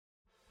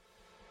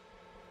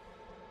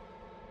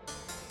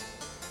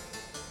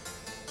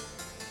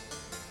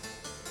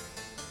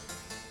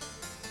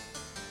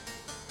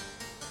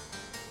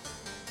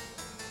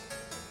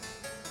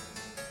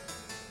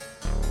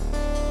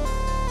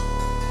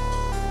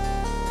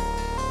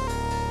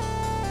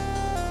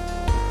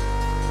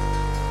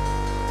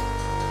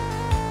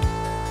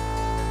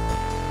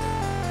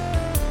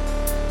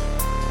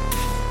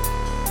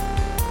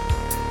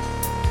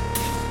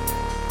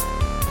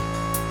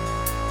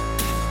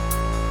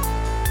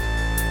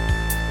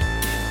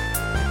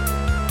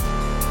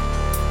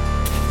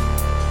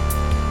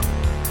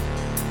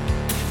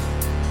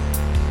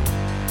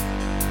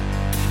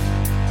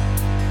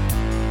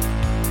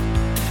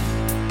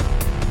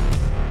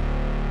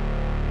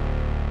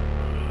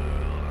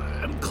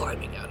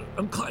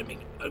I'm climbing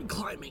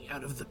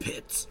out of the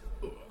pits.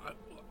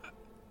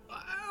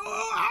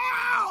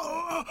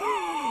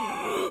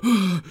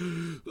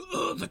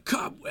 The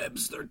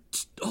cobwebs, they're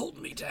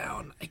holding me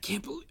down. I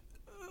can't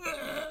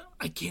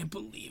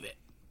believe it.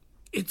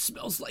 It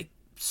smells like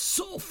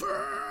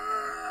sulfur.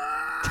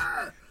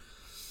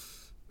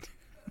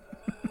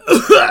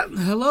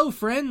 Hello,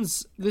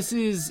 friends. This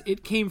is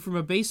It Came From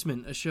a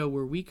Basement, a show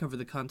where we cover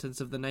the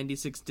contents of the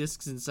 96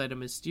 discs inside a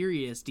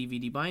mysterious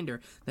DVD binder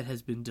that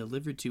has been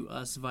delivered to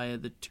us via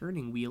the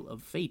turning wheel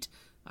of fate.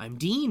 I'm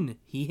Dean,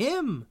 he,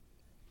 him.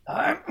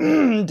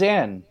 I'm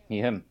Dan, he,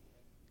 him.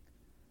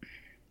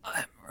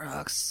 I'm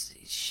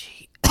Roxy,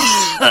 she,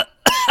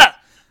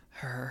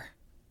 her.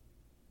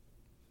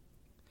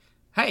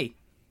 Hey.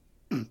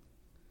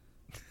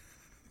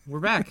 We're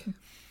back.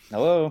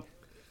 Hello.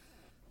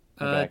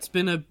 It's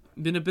been a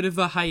bit of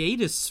a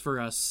hiatus for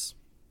us.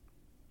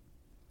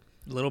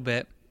 A little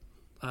bit.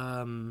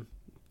 I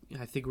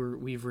think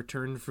we've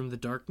returned from the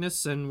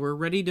darkness and we're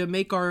ready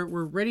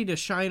to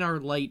shine our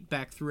light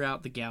back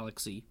throughout the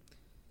galaxy.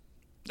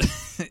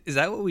 Is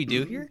that what we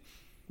do here?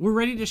 We're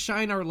ready to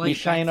shine our light. We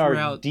shine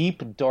our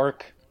deep,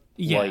 dark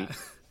light.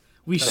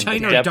 We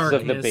shine the our depths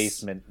darkness of the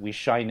basement. We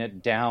shine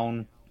it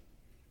down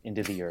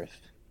into the earth.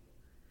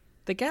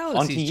 The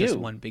galaxy's just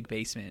one big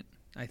basement,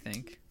 I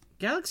think.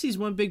 Galaxy's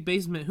one big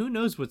basement. Who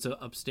knows what's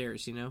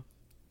upstairs, you know?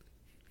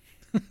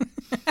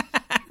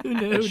 Who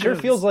knows? It sure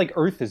feels like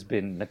Earth has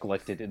been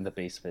neglected in the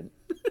basement.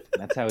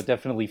 That's how it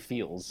definitely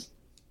feels.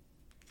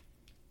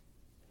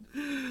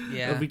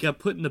 Yeah. We got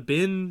put in the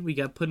bin. We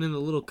got put in a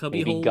little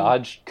cubby hole. Maybe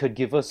God could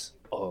give us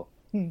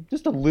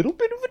just a little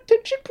bit of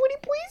attention,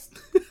 please.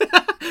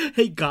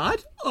 Hey,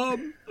 God?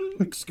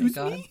 Excuse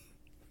me?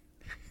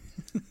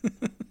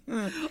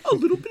 A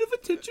little bit of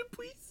attention,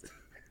 please?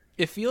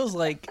 It feels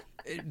like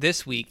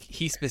this week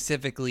he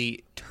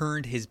specifically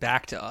turned his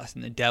back to us,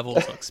 and the devil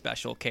took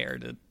special care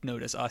to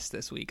notice us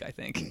this week, I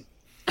think.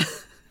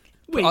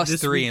 Wait, us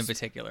three in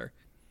particular.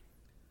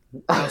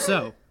 How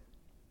so?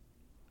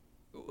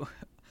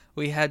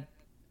 We had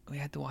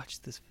to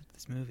watch this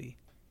movie.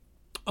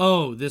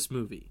 Oh, this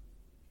movie.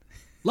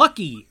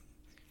 Lucky!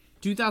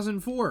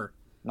 2004.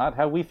 Not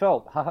how we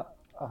felt.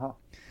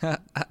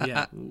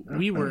 Yeah,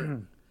 we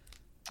were...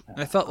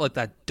 I felt like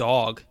that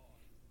dog,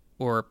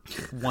 or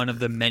one of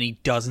the many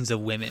dozens of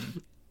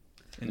women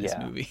in this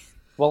movie.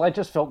 Well, I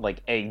just felt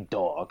like a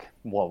dog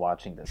while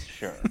watching this,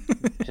 sure.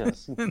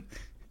 Just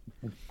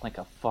like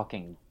a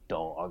fucking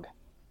dog.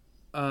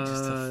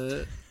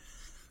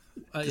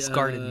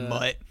 Discarded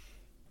mutt.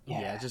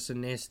 Yeah, just a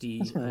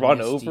nasty...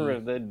 Run over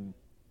and then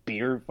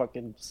beer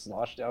fucking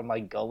sloshed down my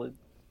gullet,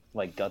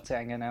 like guts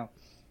hanging out.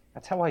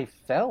 That's how I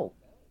felt.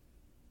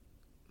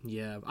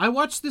 Yeah, I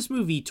watched this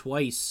movie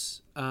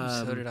twice.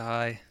 So did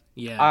I.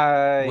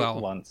 Yeah.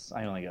 Once.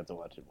 I only got to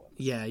watch it once.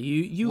 Yeah,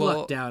 you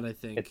lucked out, I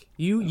think.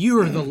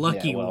 You are the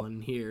lucky one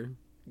here.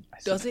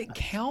 Does it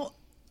count?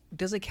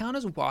 Does it count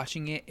as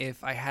watching it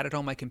if I had it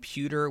on my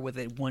computer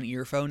with one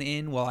earphone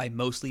in while I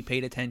mostly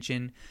paid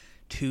attention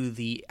to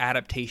the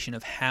adaptation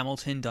of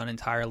Hamilton done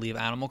entirely of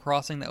Animal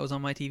Crossing that was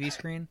on my TV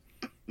screen?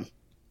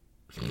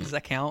 Does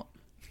that count?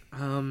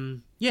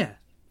 Yeah.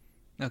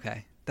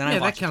 Okay. Then yeah,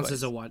 that counts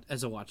as a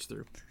watch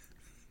through.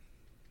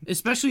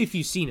 Especially if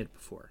you've seen it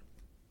before.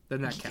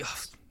 Then that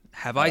counts.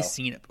 Have I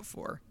seen it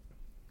before?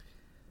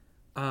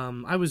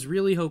 I was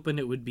really hoping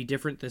it would be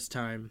different this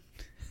time.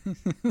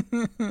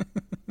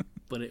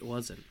 But it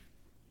wasn't.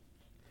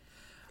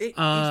 It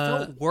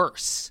felt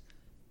worse.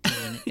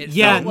 It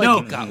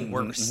got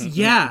worse.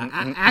 Yeah,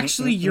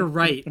 actually you're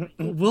right.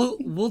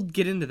 We'll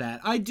get into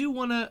that. I do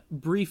want to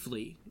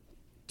briefly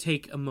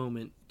take a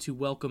moment to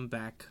welcome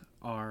back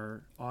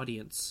our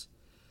audience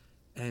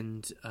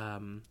and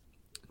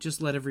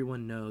just let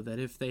everyone know that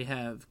if they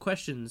have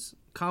questions,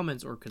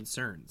 comments, or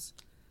concerns,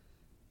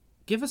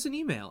 give us an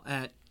email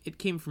at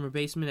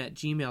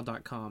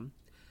itcamefromabasement@gmail.com.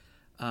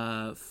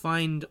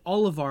 Find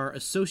all of our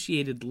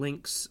associated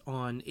links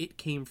on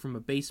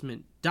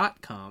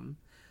itcamefromabasement.com.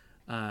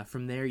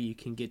 From there, you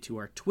can get to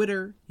our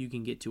Twitter. You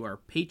can get to our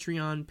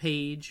Patreon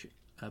page,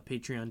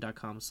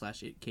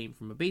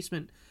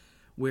 patreon.com/itcamefromabasement,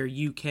 where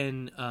you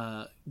can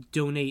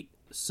donate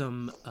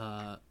some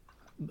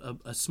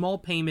a small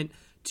payment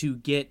to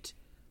get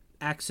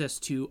access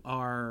to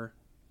our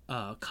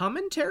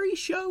commentary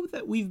show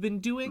that we've been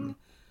doing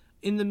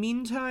in the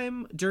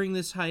meantime during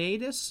this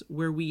hiatus,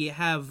 where we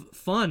have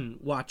fun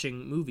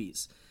watching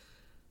movies.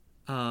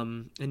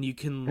 And you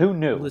can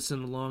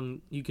listen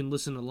along. You can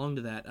listen along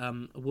to that.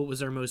 What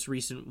was our most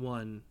recent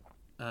one?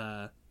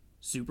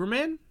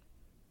 Superman.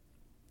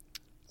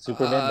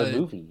 The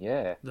movie,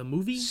 yeah. The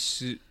movie.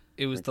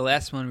 It was the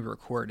last one we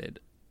recorded.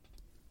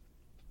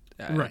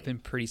 Right. I've been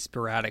pretty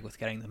sporadic with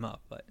getting them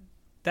up, but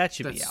that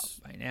should be out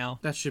by now.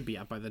 That should be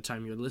out by the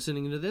time you're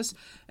listening to this.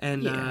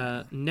 And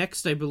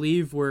next, I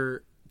believe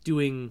we're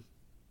doing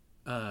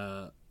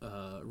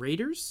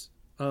Raiders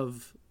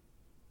of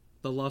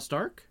the Lost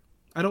Ark.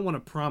 I don't want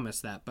to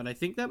promise that, but I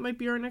think that might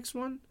be our next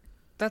one.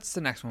 That's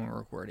the next one we're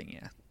recording,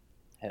 yeah.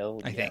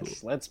 Hell I yes. think.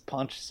 Let's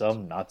punch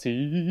some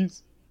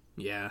Nazis.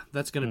 Yeah,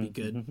 that's gonna be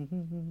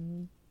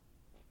good.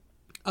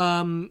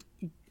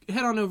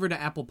 Head on over to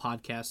Apple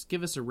Podcasts,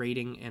 give us a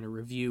rating and a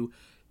review.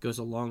 Goes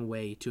a long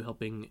way to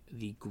helping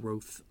the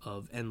growth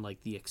of and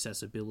like the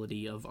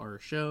accessibility of our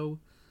show.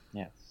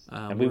 Yes,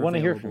 and we want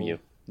to hear from you.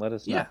 Let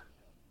us know.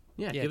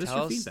 Yeah. Give us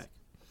your feedback.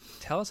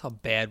 Tell us how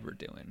bad we're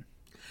doing.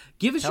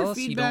 Give us your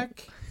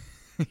feedback.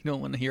 You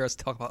don't want to hear us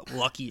talk about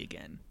Lucky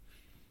again.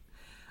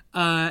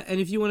 And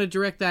if you want to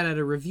direct that at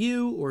a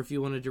review, or if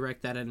you want to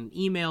direct that at an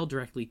email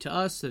directly to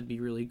us, that'd be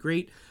really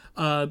great.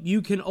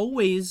 You can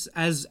always,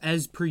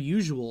 as per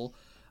usual,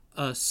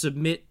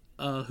 submit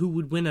who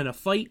would win in a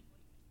fight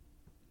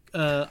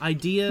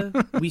idea.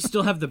 We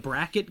still have the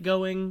bracket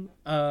going.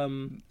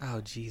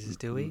 Oh, Jesus,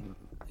 do we?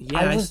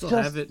 Yeah, I still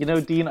have it. You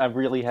know, Dean, I'm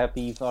really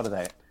happy you thought of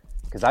that.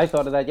 Because I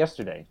thought of that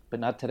yesterday, but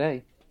not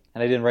today.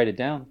 And I didn't write it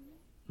down.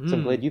 So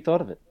I'm glad you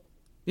thought of it.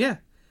 Yeah.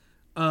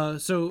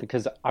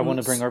 Because I want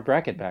to bring our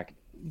bracket back.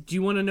 Do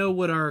you want to know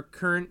what our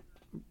current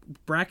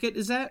bracket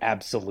is at?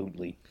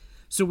 Absolutely.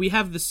 So we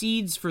have the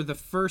seeds for the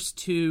first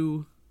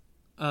two,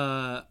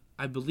 I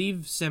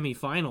believe,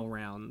 semifinal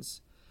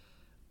rounds.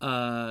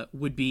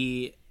 Would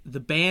be the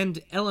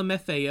band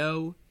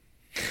LMFAO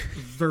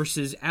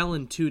versus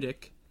Alan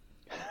Tudyk,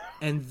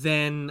 and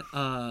then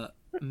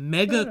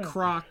Mega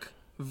Croc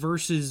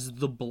versus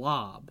the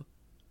Blob.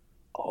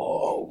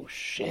 Oh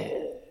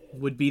shit.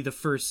 Would be the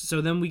first. So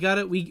then we got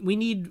it. We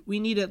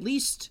need at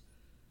least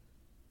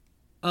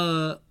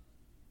 4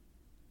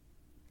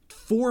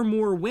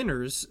 more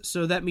winners.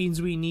 So that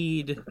means we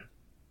need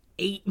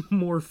 8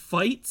 more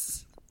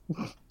fights.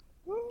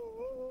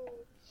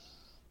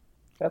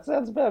 That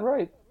sounds about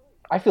right.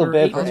 I feel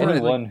bad for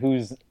anyone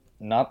who's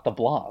not the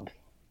Blob.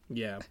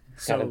 Yeah.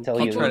 Gotta So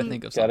tell you. try to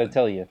think of something. Gotta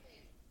tell you.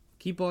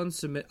 keep on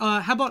submit.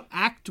 How about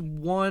Act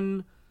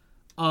 1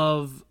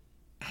 of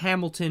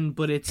Hamilton,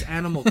 but it's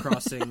Animal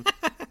Crossing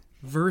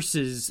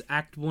versus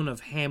Act 1 of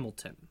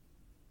Hamilton?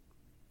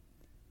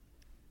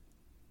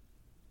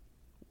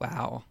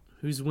 Wow.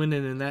 Who's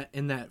winning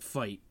in that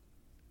fight?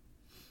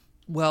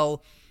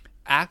 Well,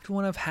 Act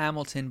 1 of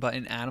Hamilton, but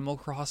in Animal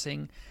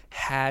Crossing,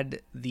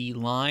 had the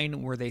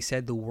line where they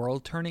said the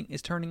world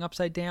is turning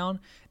upside down.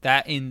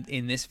 That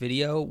in this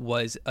video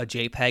was a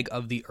JPEG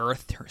of the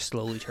Earth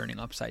slowly turning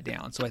upside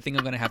down. So I think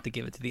I'm going to have to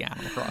give it to the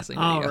Animal Crossing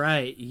video. All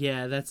right,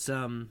 yeah, that's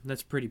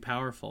pretty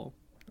powerful.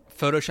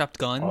 Photoshopped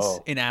guns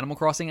in Animal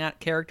Crossing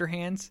character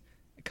hands.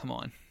 Come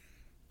on,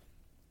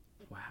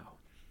 Wow,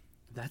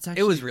 that's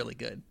actually it was really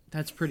good.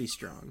 That's pretty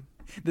strong.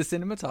 The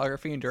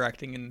cinematography and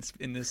directing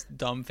in this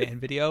dumb fan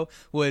video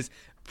was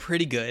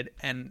pretty good,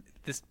 and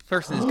this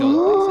person is going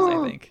places,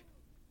 I think.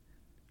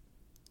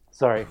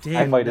 Sorry, Damn,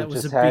 I might that have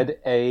was just a had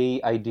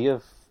a idea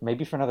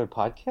maybe for another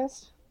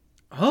podcast.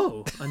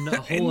 Oh, a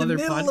whole other in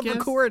the middle podcast. of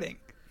recording.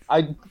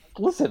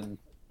 Listen.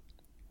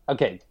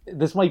 Okay,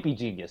 this might be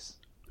genius.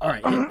 All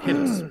right,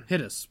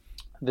 hit us.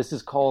 This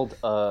is called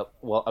I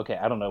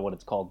don't know what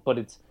it's called,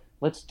 but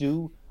let's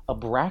do a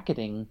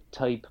bracketing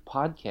type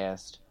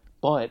podcast,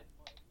 but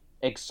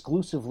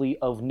exclusively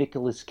of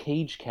Nicolas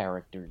Cage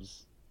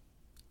characters.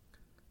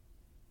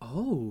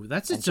 Oh,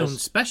 that's its own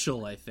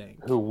special, I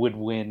think. Who would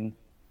win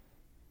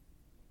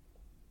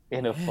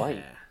in a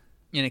fight?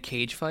 In a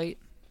cage fight?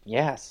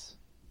 Yes.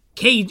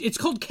 Cage. It's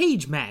called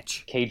Cage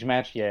Match. Cage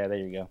match? Yeah, there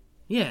you go.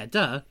 Yeah,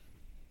 duh.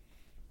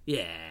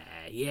 Yeah.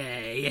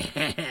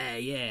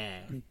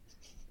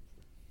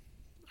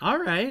 All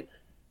right.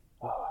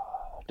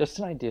 Just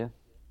an idea.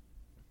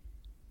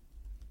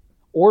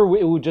 Or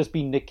it would just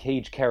be Nick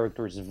Cage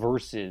characters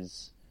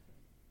versus...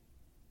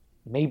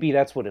 Maybe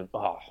that's what it...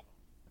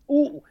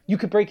 Ooh, you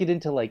could break it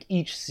into like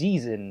each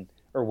season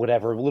or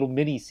whatever, a little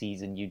mini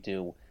season you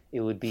do.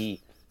 It would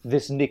be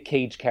this Nick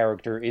Cage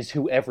character is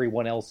who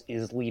everyone else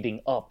is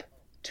leading up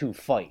to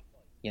fight,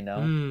 you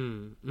know?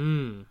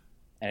 And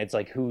it's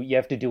like who you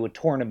have to do a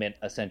tournament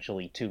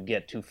essentially to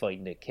get to fight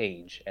Nick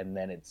Cage, and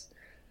then it's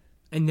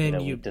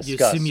you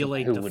discuss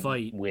simulate who the would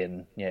fight.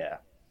 Win, yeah.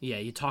 Yeah,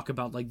 you talk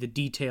about like the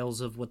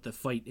details of what the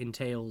fight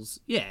entails.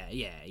 Yeah.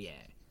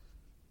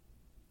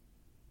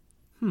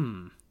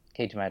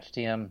 Cage match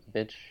TM,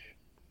 bitch.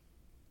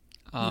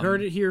 You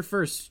heard it here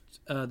first.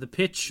 The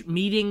pitch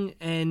meeting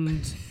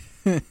and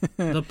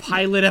the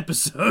pilot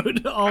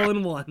episode all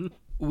in one.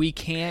 We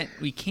can't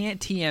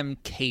TM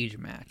cage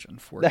match,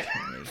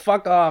 unfortunately.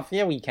 Fuck off.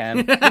 Yeah, we can.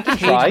 We can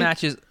try.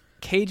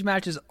 Cage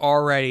match is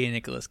already a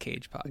Nicolas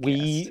Cage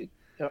podcast.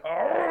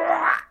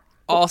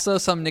 Also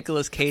some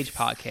Nicolas Cage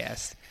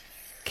podcasts.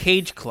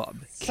 Cage Club,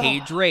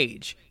 Cage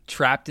Rage,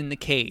 Trapped in the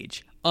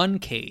Cage,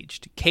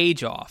 Uncaged,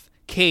 Cage Off,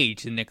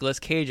 Cage, the Nicolas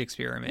Cage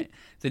Experiment,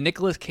 the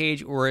Nicolas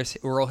Cage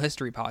Oral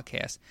History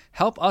Podcast,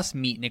 Help Us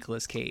Meet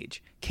Nicolas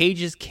Cage,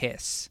 Cage's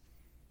Kiss.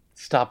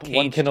 Stop. Cage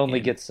One can only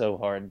in. get so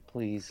hard,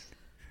 please.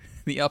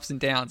 The ups and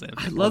downs.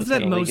 I love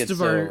that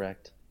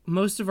Erect.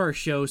 most of our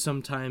show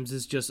sometimes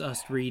is just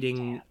us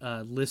reading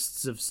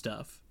lists of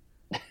stuff.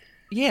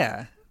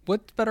 Yeah.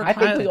 What's better I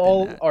think we than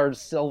all that? are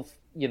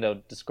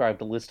describe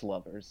to list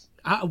lovers.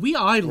 I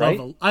Right?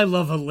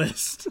 love a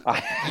list.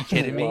 I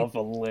kidding me? love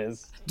a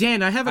list.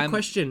 Dan, I have a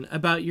question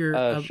about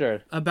your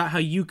Sure. about how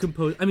you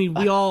compose. I mean,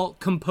 we all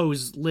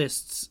compose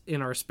lists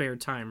in our spare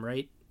time,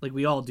 right? Like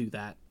we all do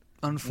that.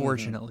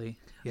 Unfortunately.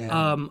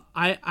 Yeah.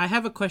 I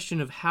have a question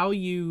of how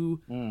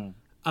you.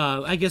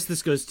 I guess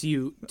this goes to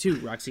you too,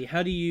 Roxy.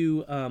 How do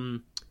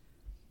you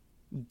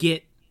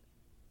get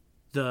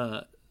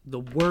the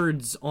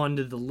words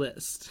onto the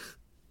list?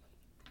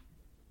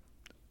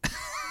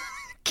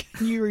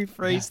 Can you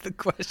rephrase the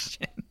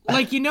question?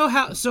 Like, you know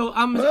how? So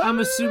I'm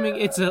assuming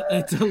it's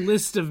a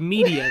list of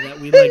media that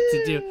we like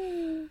to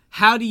do.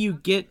 How do you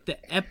get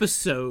the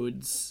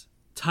episodes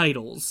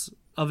titles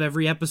of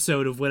every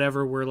episode of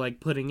whatever we're like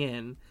putting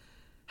in?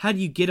 How do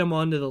you get them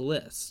onto the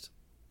list?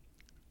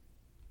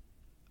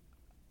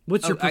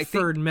 What's your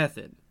preferred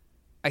method?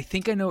 I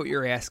think I know what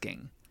you're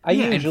asking. I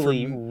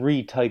usually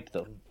retype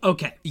them.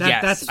 Okay.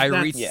 Yes,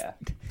 Yeah.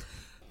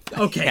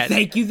 Okay, Yes.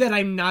 thank you that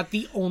I'm not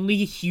the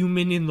only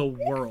human in the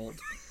world.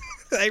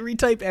 I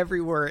retype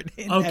every word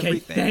in Okay,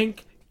 everything.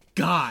 thank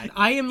God.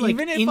 I am like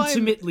Even if I'm-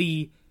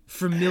 intimately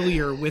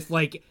familiar with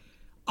like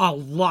a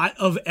lot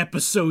of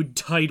episode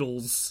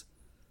titles.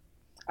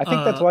 I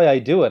think that's why I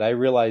do it. I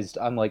realized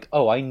I'm like,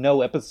 oh, I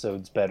know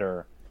episodes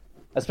better.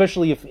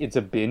 Especially if it's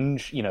a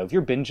binge. If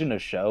you're binging a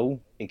show,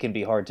 it can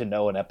be hard to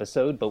know an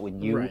episode. But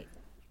when you Right.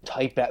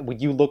 when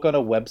you look on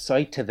a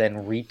website to then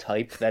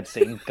retype that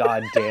same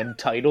goddamn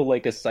title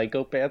like a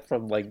psychopath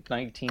from like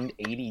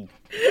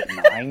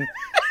 1989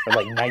 or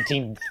like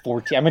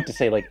 1914. I meant to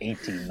say like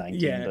 1819,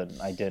 Yeah. but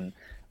I didn't.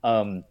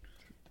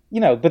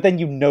 But then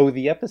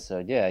the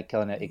episode. Yeah,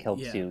 it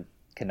helps Yeah. you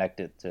connect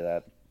it to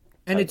that.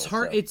 And title, it's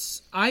hard.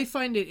 so. I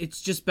find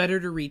it's just better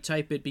to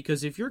retype it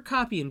because if you're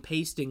copy and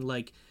pasting,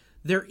 like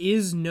there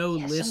is no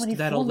so list many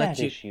that'll let format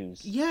you.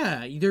 issues.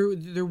 Yeah,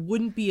 there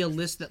wouldn't be a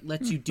list that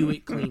lets you do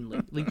it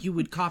cleanly. Like you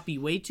would copy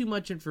way too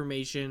much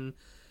information.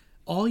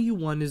 All you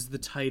want is the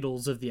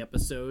titles of the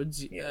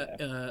episodes.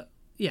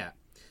 Yeah.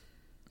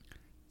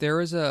 There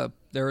is a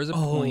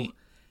point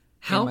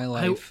in my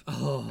life.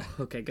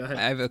 Okay. Go ahead.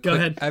 I have a Go quick,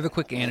 ahead. I have a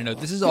quick anecdote.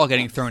 This is all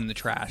getting thrown in the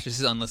trash. This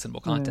is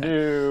unlistenable content.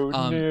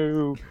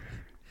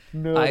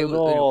 No, not at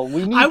all.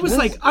 We need I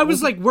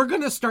was like, we're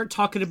gonna start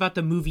talking about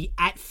the movie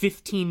at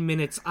 15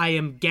 minutes. I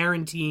am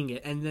guaranteeing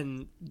it, and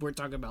then we're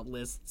talking about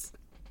lists.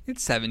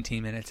 It's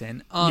 17 minutes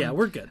in. Yeah,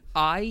 we're good.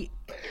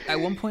 At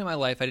one point in my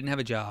life, I didn't have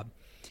a job,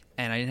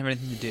 and I didn't have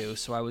anything to do,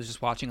 so I was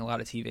just watching a lot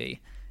of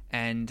TV,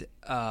 and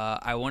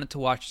I wanted to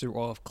watch through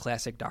all of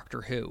classic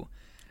Doctor Who.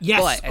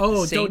 Yes. But at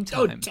the same don't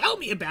time, tell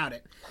me about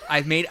it.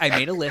 I made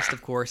a list,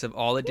 of course, of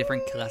all the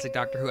different classic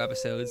Doctor Who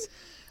episodes.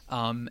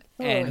 And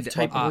I've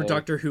typed more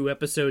Doctor Who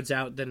episodes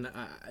out than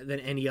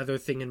any other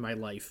thing in my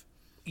life.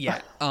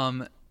 Yeah.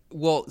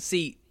 Well,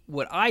 see,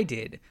 what I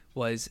did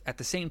was at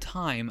the same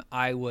time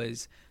I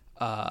was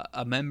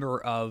a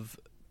member of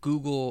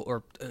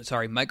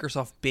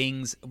Microsoft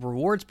Bing's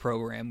rewards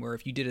program, where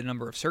if you did a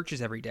number of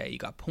searches every day, you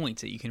got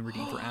points that you can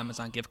redeem for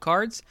Amazon gift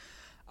cards.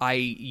 I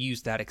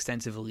used that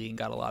extensively and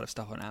got a lot of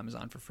stuff on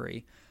Amazon for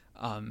free.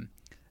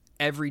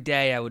 Every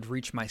day I would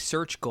reach my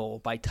search goal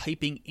by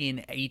typing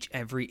in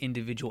every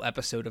individual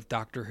episode of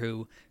Doctor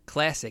Who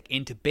Classic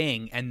into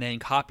Bing and then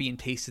copy and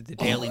pasted the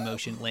Daily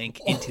Motion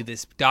link into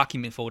this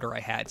document folder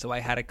I had. So I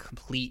had a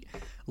complete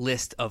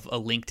list of a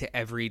link to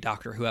every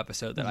Doctor Who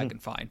episode that I can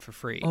find for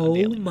free. Oh on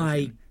Daily my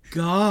Motion.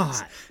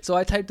 God. So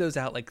I typed those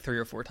out like 3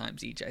 or 4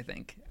 times each, I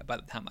think, by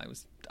the time I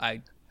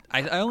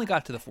only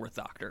got to the 4th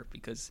Doctor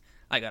because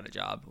I got a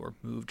job or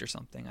moved or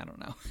something. I don't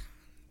know.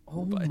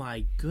 Oh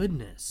my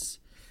goodness.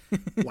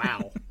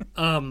 Wow.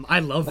 I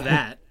love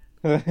that.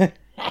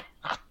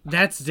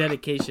 That's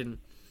dedication.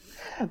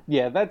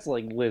 Yeah, that's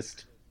like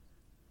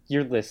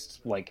your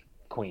list like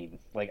queen.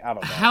 Like, I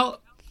don't know.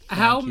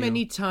 How you.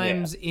 many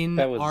times in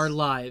our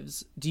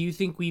lives do you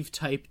think we've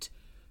typed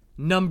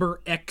number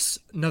X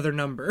another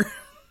number?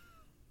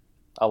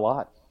 A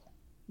lot.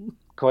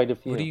 Quite a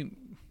few. What do you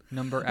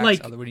number X?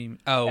 Like- What do you?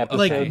 Oh,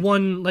 Episode. okay.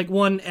 Like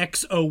one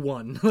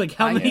X01. Like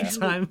how many Yeah.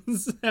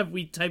 times have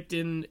we typed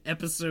in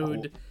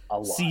episode A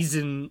lot.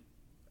 season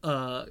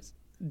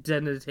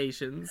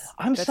denotations?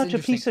 I'm That's such a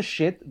interesting. piece of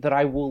shit that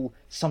I will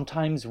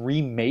sometimes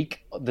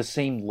remake the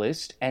same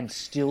list and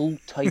still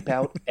type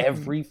out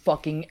every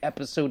fucking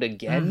episode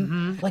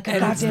again. Like a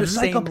And it's goddamn the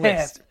same psychopath.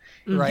 list,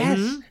 right?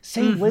 Yes,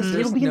 same list.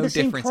 There's It'll be in no the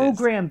same differences.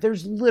 program.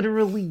 There's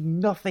literally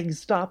nothing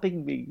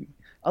stopping me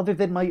other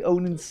than my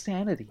own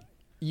insanity.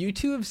 You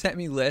two have sent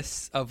me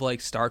lists of like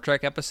Star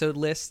Trek episode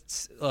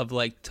lists of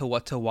like to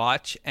what to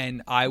watch,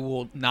 and I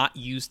will not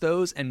use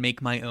those and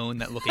make my own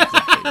that look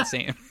exactly the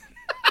same.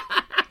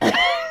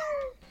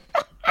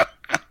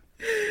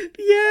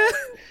 Yeah.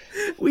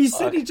 We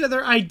send each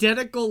other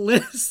identical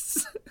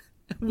lists.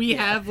 We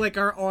have like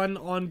our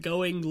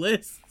ongoing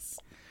lists.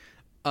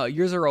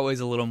 Yours are always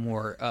a little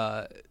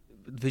more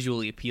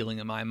visually appealing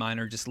in my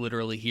mind, or just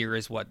literally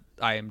here's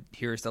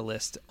the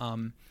list.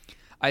 I'm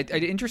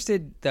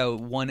interested though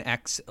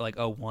 1X like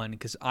 01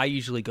 because I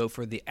usually go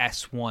for the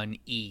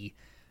S1E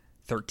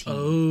 13.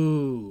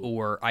 Oh.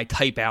 Or I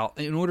type out,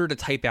 in order to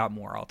type out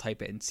more, I'll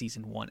type it in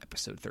season 1,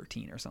 episode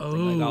 13 or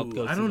something. Like I'll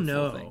go I through don't the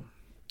full know. thing.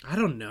 I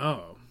don't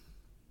know.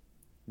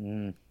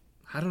 Mm.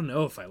 I don't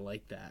know if I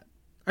like that.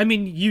 I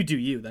mean, you do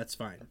you. That's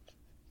fine.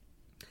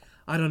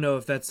 I don't know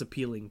if that's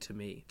appealing to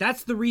me.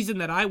 That's the reason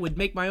that I would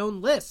make my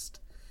own list.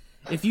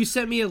 If you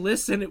sent me a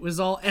list and it was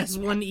all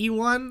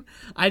S1E1,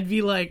 I'd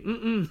be like,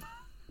 I'm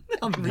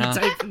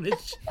retyping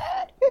this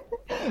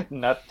shit.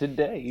 Not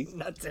today.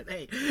 Not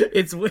today.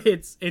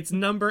 It's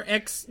number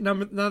X,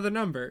 another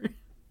number.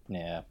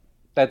 Yeah.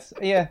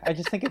 I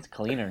just think it's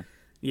cleaner.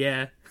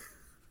 Yeah.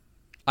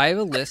 I have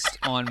a list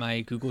on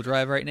my Google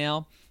Drive right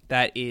now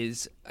that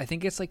is, I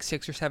think it's like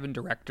 6 or 7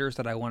 directors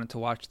that I wanted to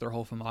watch their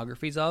whole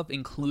filmographies of,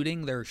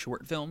 including their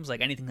short films, like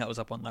anything that was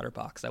up on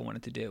Letterboxd I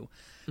wanted to do.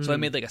 So I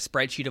made like a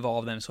spreadsheet of all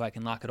of them so I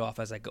can lock it off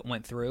as I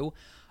went through.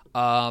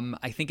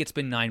 I think it's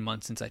been 9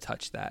 months since I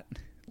touched that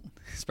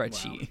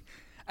spreadsheet.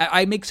 Wow.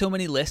 I make so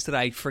many lists that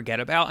I forget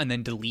about and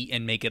then delete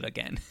and make it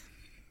again.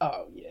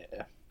 Oh,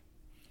 yeah.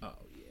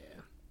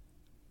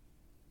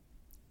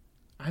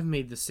 I've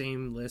made the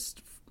same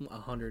list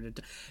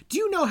 100. Do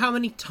you know how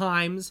many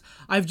times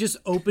I've just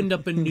opened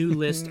up a new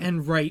list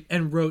and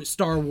wrote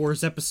Star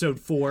Wars Episode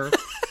 4?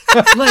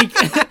 Like,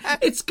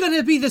 it's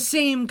gonna be the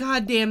same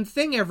goddamn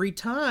thing every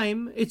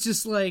time. It's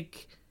just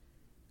like,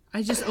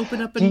 I just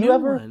open up a new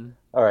one.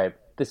 All right,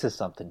 this is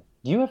something.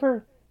 Do you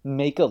ever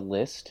make a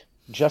list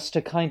just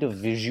to kind of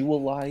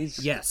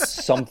visualize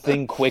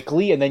something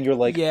quickly, and then you're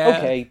like,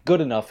 okay, good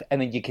enough, and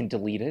then you can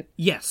delete it?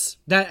 Yes.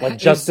 That like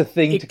just a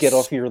thing to get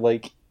off your,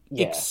 like...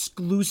 Yeah.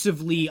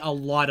 Exclusively a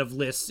lot of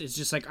lists. It's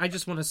just like, I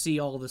just want to see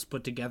all this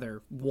put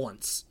together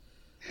once.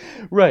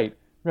 Right.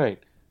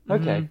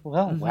 Okay.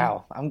 Well,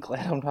 wow. I'm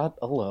glad I'm not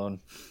alone.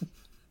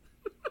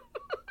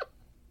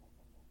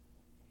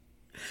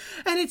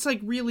 And it's like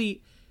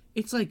really,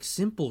 it's like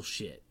simple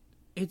shit.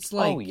 It's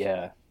like, oh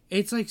yeah.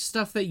 It's like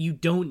stuff that you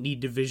don't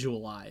need to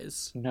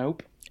visualize.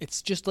 Nope.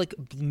 It's just like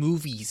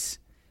movies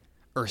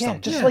or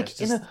something.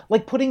 Just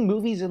like putting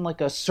movies in like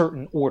a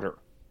certain order.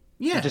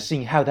 Yeah. And just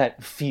seeing how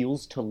that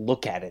feels to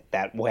look at it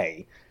that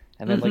way.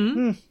 And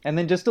then and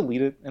then just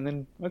delete it, and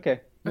then, okay.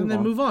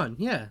 Move on.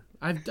 Yeah.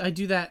 I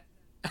do that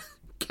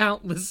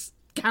countless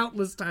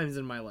times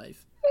in my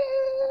life.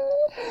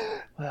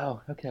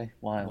 Wow, okay.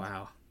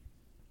 Wow.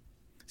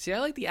 See, I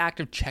like the act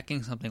of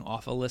checking something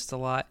off a list a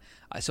lot.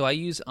 So I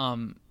use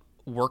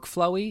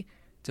Workflowy.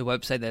 It's a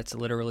website that's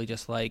literally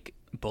just like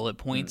bullet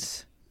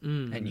points.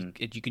 And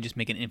you can just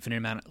make an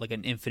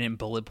infinite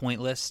bullet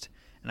point list.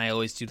 And I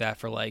always do that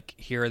for, like,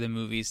 here are the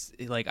movies.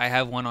 Like, I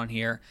have one on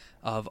here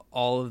of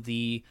all of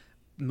the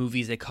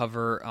movies they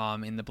cover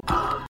in the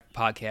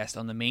podcast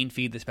on the main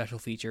feed, the special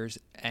features,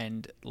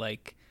 and,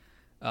 like,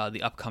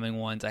 the upcoming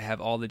ones. I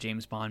have all the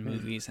James Bond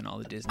movies and all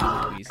the Disney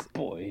movies.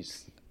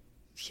 Boys.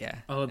 Yeah.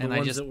 Oh, the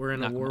ones that we're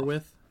in a war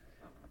with?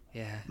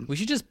 Yeah. We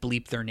should just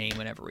bleep their name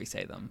whenever we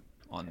say them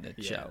on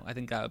the show. I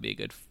think that would be a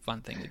good,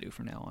 fun thing to do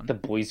from now on. The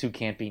boys who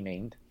can't be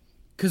named.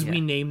 Because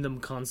we name them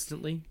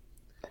constantly.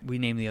 We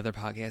name the other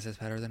podcast that's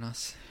better than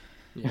us.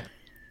 Yeah.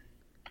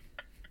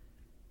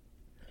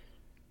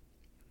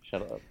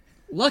 Shut up.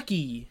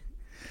 Lucky.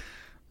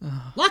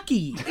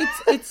 Lucky.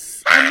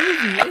 It's a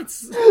movie.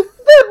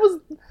 That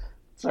was...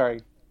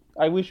 Sorry.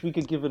 I wish we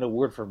could give an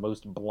award for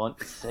most blunt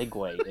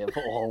segue of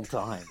all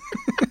time.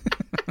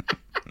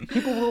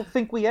 People will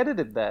think we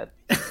edited that.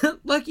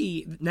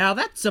 Lucky. Now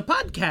that's a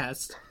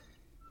podcast.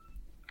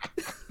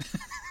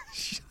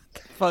 Shut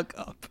the fuck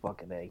up.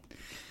 Fucking A.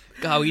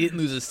 God, we didn't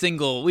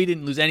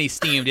lose any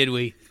steam, did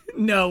we?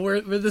 No,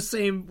 we're the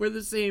same. We're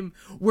the same.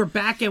 We're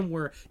back and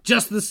we're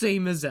just the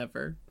same as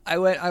ever. I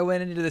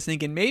went into this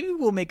thinking maybe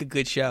we'll make a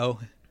good show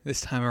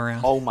this time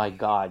around. Oh my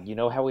god! You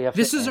know how we have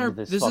this to is end our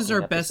this this is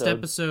our best episode?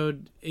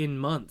 episode in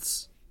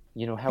months.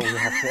 You know how we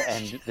have to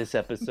end this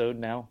episode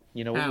now?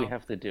 You know what we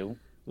have to do?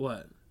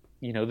 What?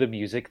 You know the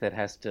music that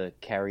has to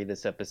carry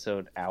this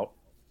episode out?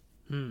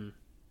 You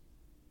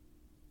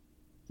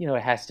know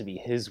it has to be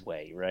his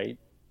way, right?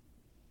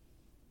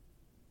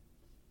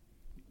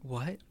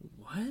 What?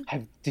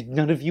 Did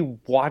none of you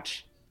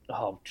watch...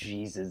 Oh,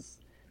 Jesus.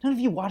 None of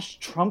you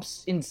watched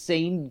Trump's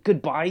insane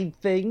goodbye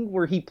thing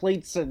where he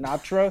played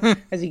Sinatra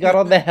as he got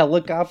on the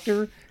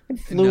helicopter and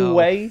flew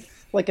away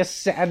like a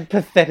sad,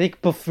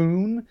 pathetic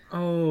buffoon?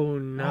 Oh,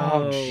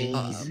 no. Oh,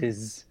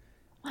 Jesus.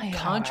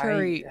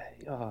 Contrary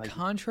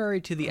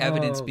to the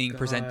evidence being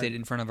presented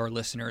in front of our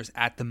listeners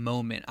at the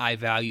moment, I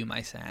value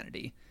my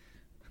sanity.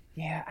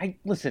 Yeah,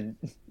 listen...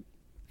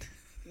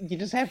 You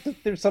just have to...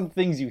 There's some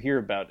things you hear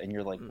about and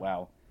you're like,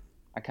 wow,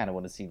 I kind of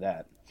want to see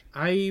that.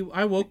 I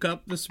woke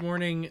up this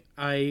morning,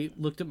 I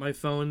looked at my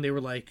phone, they were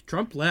like,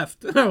 Trump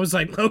left. And I was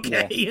like,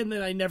 okay. Yeah. And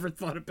then I never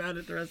thought about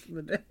it the rest of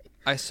the day.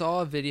 I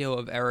saw a video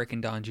of Eric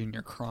and Don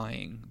Jr.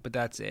 crying, but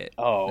that's it.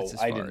 Oh,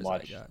 that's I didn't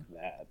watch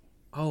that.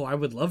 Oh, I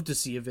would love to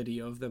see a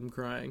video of them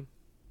crying.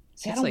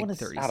 See, it's like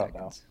 30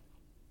 seconds.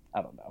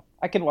 I don't know.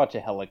 I can watch a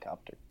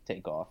helicopter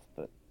take off,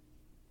 but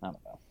I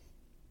don't know.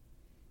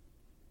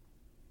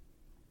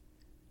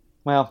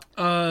 Well,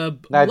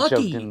 that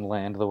joke didn't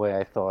land the way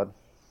I thought.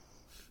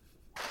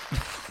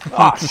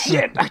 Oh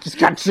shit! I just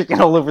got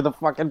chicken all over the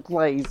fucking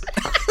place.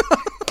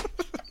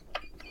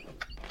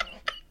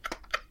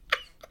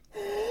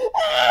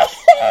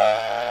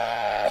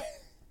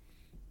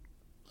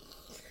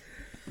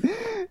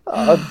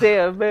 Oh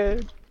damn,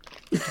 man!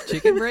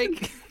 Chicken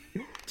break.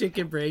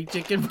 Chicken break.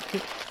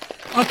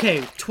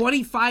 Okay,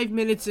 25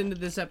 minutes into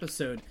this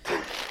episode.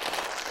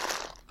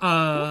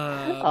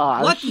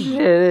 Lucky.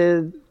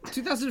 Shit.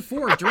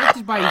 2004,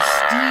 directed by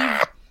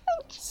Steve.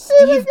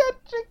 I got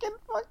chicken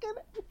fucking.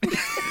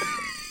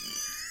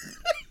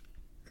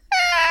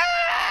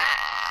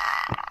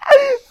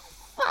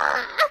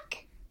 Fuck!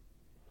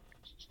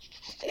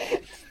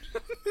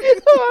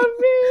 Oh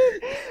man!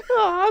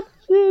 Oh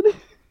shit!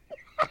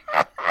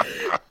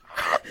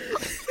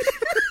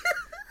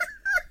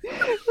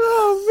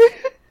 Oh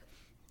man!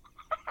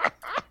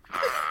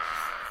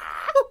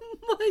 Oh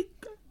my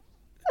god!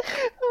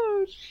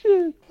 Oh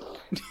shit!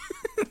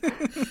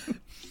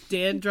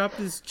 Dan dropped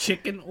his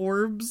chicken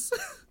orbs.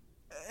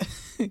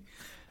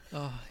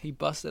 Oh, he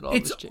busted all.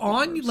 It's his chicken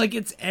on, orbs. like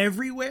it's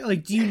everywhere.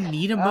 Like, do you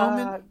need a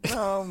moment?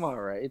 No, I'm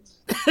alright.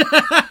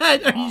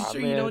 Are you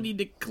sure you man. don't need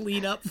to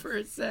clean up for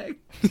a sec?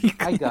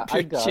 I got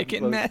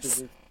chicken most mess.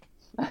 of it.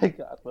 I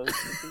got most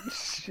of it.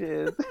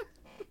 Shit.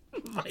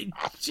 My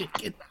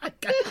chicken. I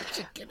got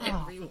chicken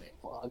everywhere.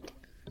 Fuck.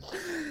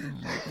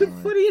 The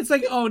funny, it's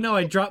like, oh no,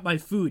 I dropped my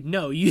food.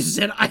 No, you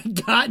said I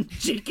got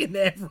chicken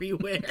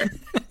everywhere.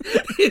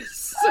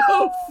 It's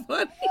so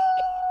funny.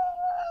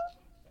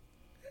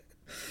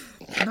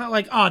 Not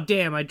like, oh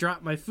damn, I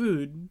dropped my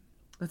food.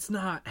 That's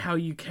not how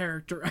you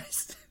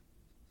characterized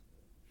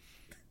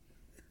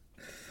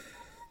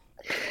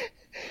it.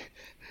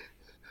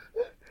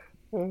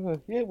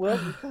 Yeah, well,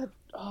 we got.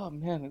 Oh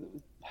man,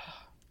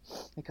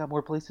 it got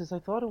more places I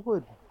thought it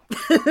would.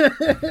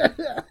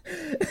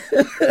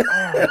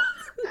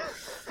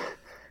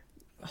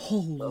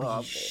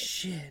 Holy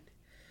shit.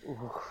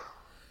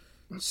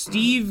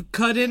 Steve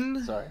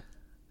Cudden Sorry.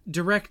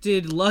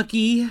 directed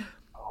Lucky.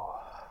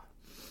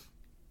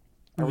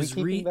 Are we was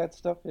keeping that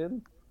stuff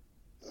in?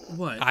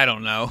 What? I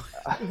don't know.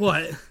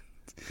 What?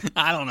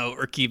 I don't know what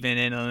we're keeping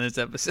in on this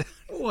episode.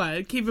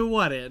 What? Keeping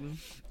what in?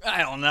 I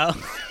don't know.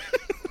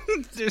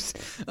 Just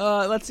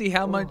let's see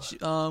how much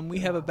we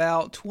have.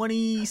 About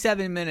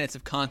 27 minutes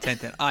of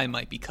content that I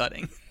might be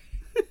cutting.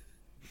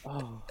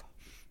 Oh.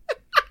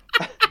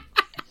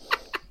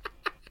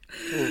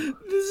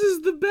 This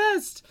is the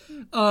best.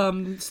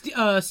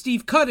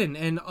 Steve Cudden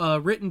and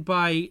written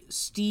by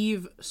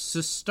Steve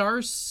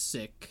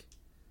Sestarsik.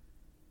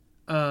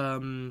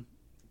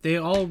 They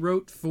all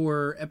wrote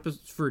for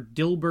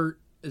Dilbert,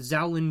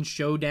 Zalin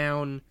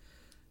Showdown,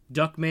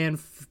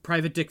 Duckman,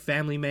 Private Dick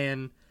Family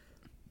Man.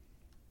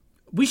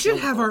 We should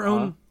have our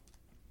own.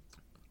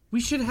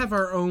 We should have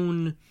our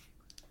own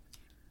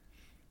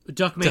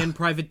Duckman,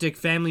 Private Dick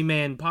Family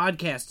Man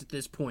podcast at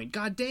this point.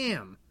 God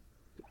damn.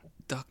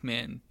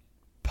 Duckman,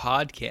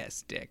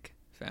 podcast, Dick,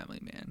 Family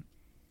Man.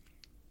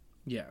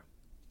 Yeah.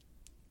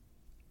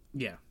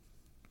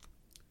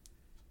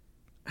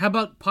 How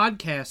about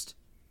podcast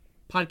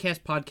 /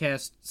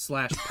 podcast.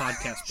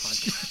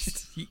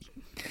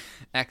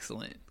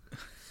 Excellent.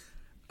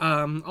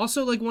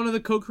 Also, like, one of the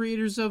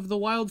co-creators of The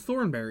Wild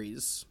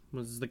Thornberrys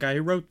was the guy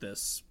who wrote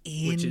this,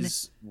 which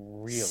is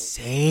Real.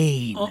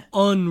 Insane.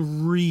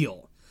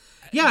 unreal.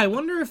 Yeah, I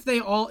wonder if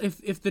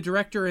if the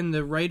director and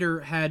the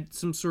writer had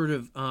some sort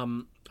of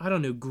I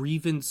don't know,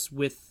 grievance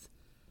with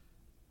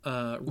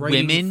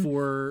writing Women?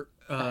 for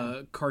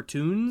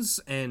cartoons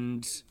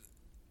and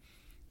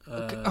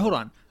Okay, hold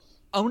on.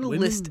 I want to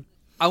women- list.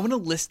 I want to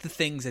list the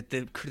things that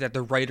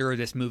the writer of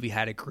this movie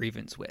had a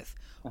grievance with: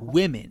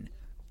 women,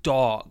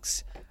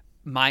 dogs,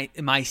 my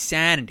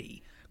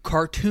sanity,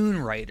 cartoon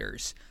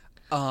writers,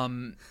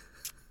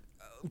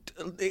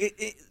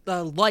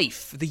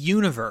 life, the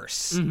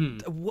universe.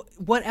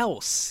 What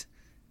else?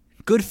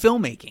 Good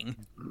filmmaking.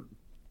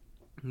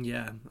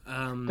 yeah.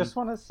 Just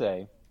want to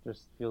say,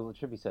 just feel it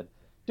should be said.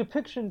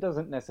 Depiction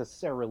doesn't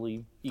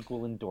necessarily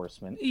equal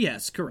endorsement,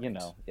 Yes, correct.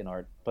 in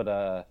art.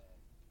 But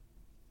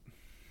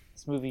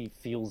this movie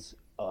feels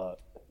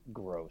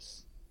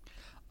gross.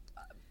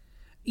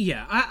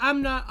 Yeah,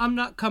 I'm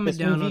not coming This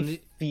down on movie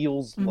it.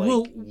 feels like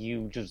Well-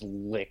 you just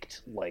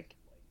licked like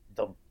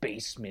the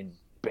basement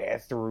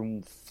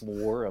bathroom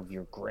floor of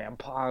your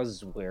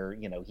grandpa's, where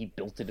he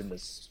built it in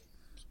the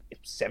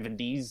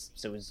 70s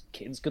so his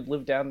kids could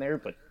live down there,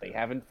 but they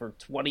haven't for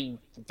 20,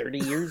 30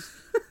 years.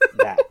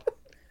 That.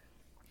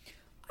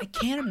 I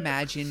can't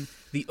imagine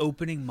the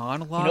opening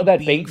monologue. You know that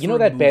being for a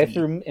that movie.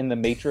 bathroom in the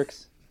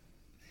Matrix?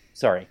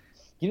 Sorry.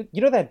 You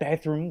know that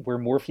bathroom where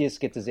Morpheus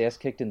gets his ass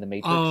kicked in the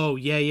Matrix? Oh,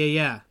 yeah.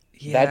 Yeah,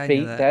 that I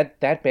know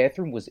that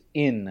bathroom was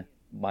in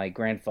my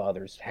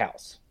grandfather's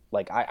house.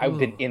 Like I've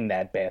been in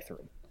that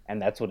bathroom,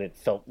 and that's what it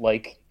felt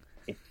like.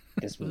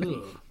 This movie.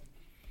 Ugh.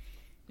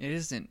 It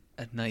isn't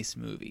a nice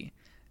movie.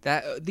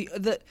 That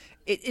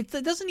it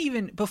doesn't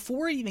even,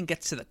 before it even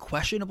gets to the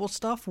questionable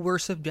stuff, we're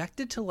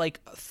subjected to like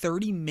a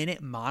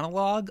 30-minute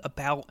monologue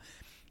about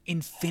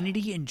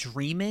infinity and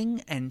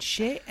dreaming and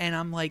shit, and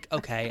I'm like,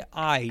 okay,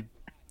 I'm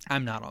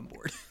not on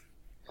board.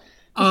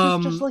 This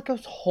is just like a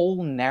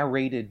whole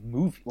narrated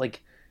movie.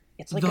 Like,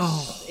 it's like The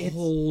it's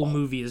whole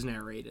movie is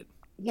narrated.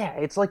 yeah,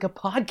 it's like a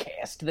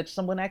podcast that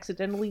someone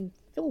accidentally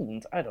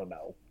filmed. I don't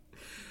know.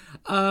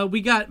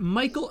 We got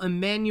Michael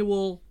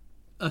Emanuel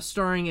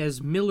starring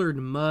as Millard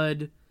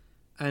Mudd,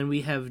 and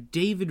we have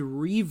David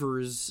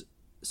Reavers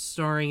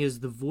starring as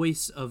the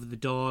voice of the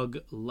dog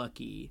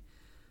Lucky.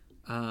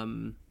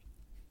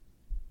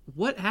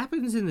 What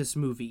happens in this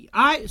movie?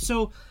 I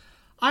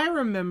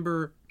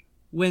remember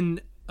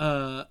when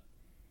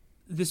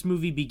this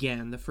movie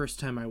began the first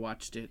time I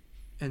watched it,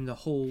 and the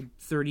whole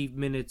 30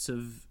 minutes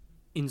of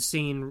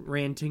insane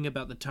ranting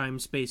about the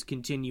time-space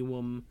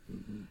continuum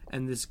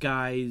and this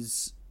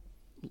guy's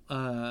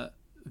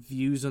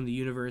views on the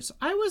universe.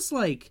 I was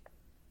like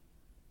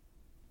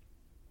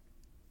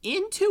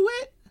into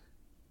it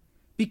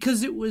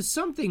because it was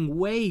something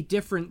way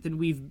different than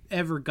we've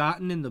ever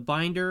gotten in the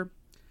Binder.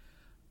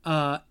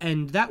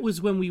 And that was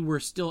when we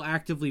were still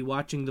actively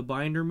watching the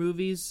Binder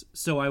movies,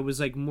 so I was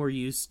like more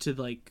used to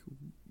like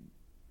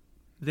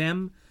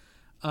them.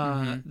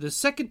 The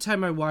second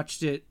time I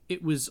watched it,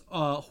 it was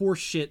horse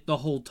shit the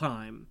whole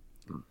time.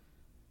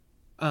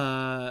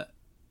 But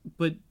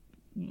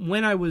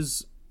when I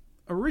was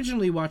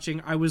originally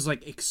watching, I was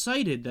like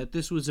excited that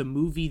this was a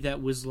movie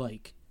that was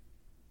like,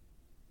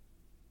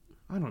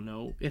 I don't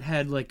know, it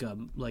had like a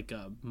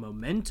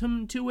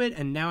momentum to it,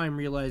 and now I'm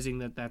realizing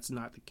that that's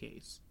not the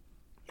case.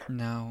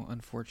 No,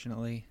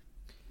 unfortunately.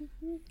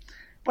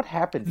 What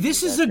happened?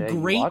 This is that a day you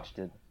great. watched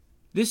it?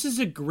 This is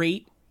a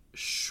great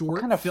short.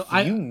 What kind of film.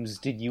 fumes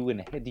did you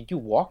inhale? Did you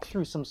walk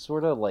through some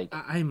sort of like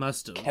I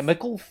must have.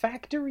 chemical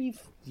factory?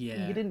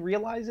 Yeah. You didn't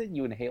realize it?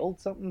 You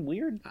inhaled something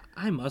weird?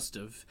 I must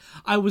have.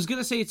 I was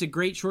gonna say it's a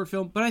great short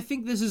film, but I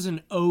think this is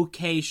an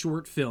okay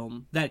short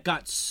film that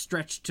got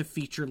stretched to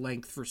feature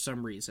length for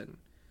some reason.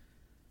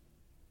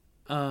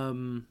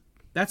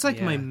 That's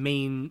like my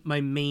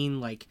main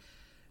like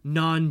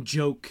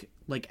non-joke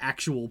like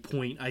actual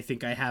point I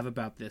think I have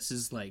about this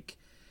is like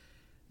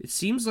it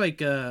seems like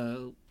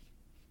a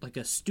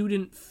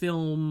student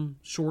film,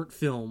 short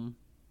film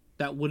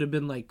that would have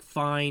been like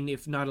fine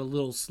if not a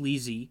little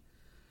sleazy.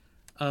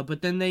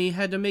 But then they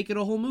had to make it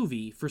a whole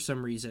movie for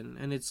some reason,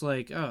 and it's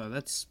like, oh,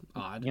 that's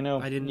odd. You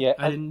know, I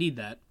didn't need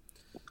that.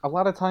 A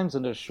lot of times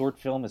in a short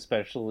film,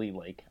 especially,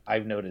 like,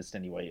 I've noticed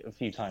anyway, a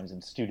few times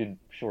in student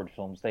short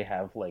films, they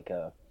have, like,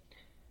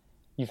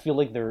 you feel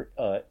like they're,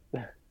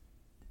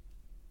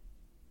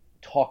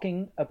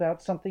 talking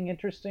about something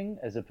interesting,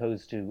 as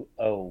opposed to,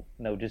 oh,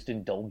 no, just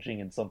indulging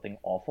in something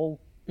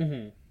awful.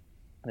 Mm-hmm.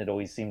 And it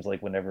always seems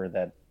like whenever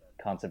that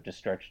concept is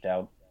stretched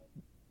out,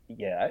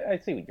 yeah, I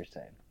see what you're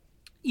saying.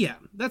 Yeah,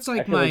 that's I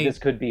like feel like this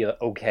could be an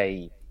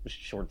okay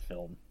short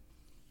film.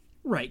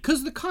 Right,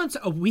 because the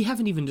concept... we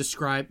haven't even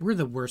described... We're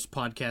the worst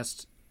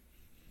podcast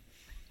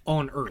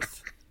on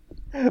Earth.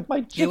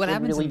 My chip what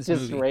happens really in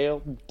this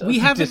movie? We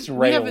haven't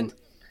Derailed.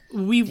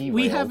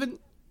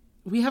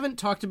 we haven't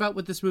talked about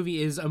what this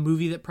movie is, a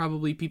movie that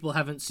probably people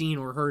haven't seen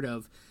or heard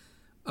of.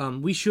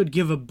 We should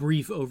give a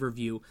brief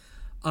overview.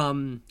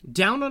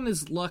 Down on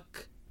his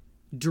luck,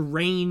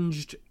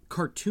 deranged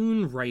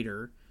cartoon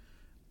writer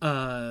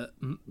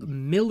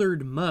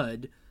Millard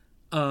Mudd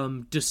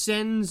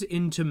descends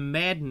into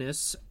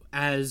madness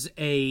as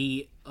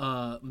a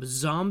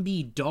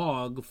zombie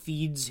dog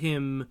feeds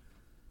him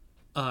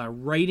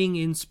writing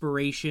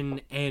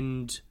inspiration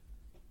and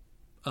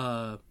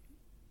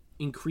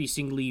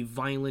increasingly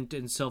violent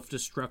and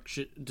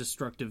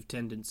self-destructive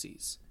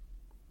tendencies.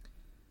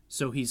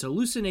 So he's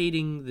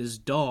hallucinating this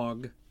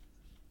dog.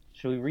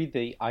 Should we read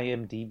the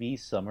IMDb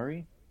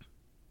summary?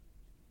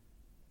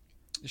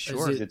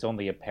 Sure. It's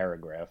only a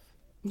paragraph.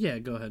 Yeah,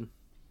 go ahead.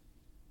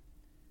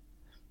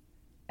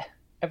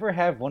 Ever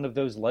have one of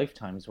those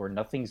lifetimes where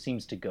nothing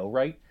seems to go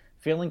right?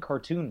 Failing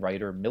cartoon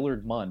writer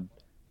Millard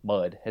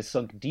Mudd has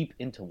sunk deep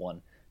into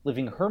one.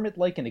 Living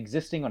hermit-like and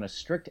existing on a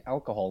strict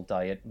alcohol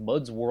diet,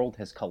 Mudd's world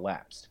has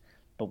collapsed.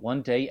 But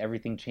one day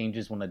everything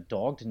changes when a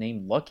dog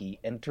named Lucky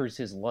enters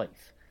his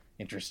life.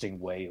 Interesting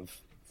way of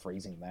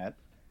phrasing that.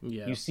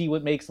 Yeah. You see,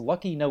 what makes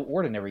Lucky no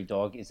ordinary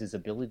dog is his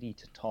ability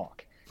to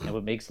talk. And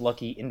what makes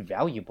Lucky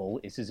invaluable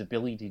is his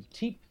ability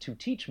to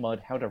teach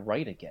Mudd how to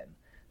write again.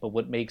 But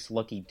what makes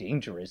Lucky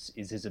dangerous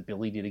is his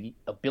ability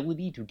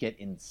to get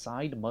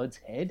inside Mudd's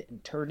head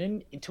and turn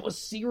him into a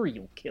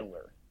serial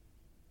killer.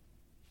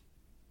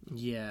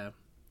 Yeah.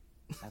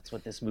 That's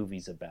what this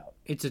movie's about.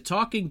 It's a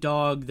talking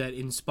dog that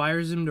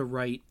inspires him to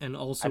write and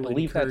also I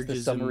believe that's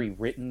encourages the summary him...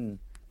 written.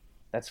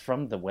 That's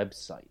from the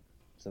website.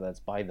 So that's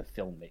by the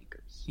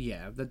filmmakers.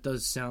 Yeah, that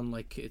does sound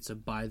like it's a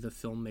by the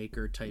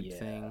filmmaker type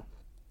thing.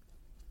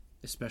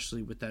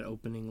 Especially with that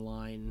opening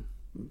line.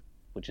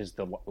 Which is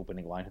the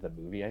opening line of the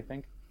movie, I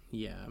think.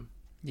 Yeah.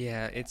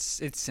 Yeah,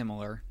 it's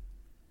similar,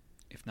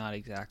 if not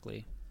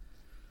exactly.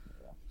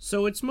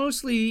 So it's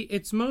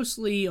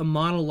mostly a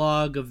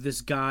monologue of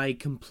this guy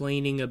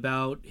complaining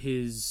about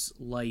his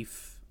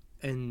life,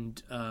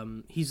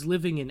 and he's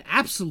living in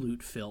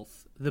absolute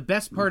filth. The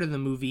best part of the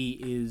movie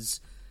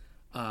is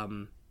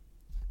the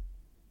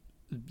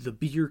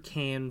beer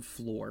can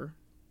floor.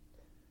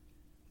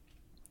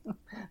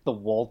 The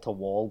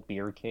wall-to-wall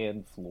beer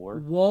can floor.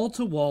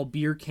 Wall-to-wall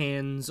beer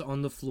cans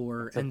on the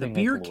floor. That's a And the thing I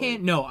beer glory.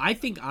 can... No, I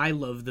think I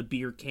love the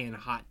beer can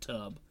hot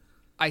tub.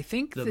 I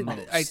think The that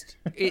most.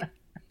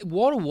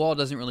 wall to wall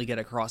doesn't really get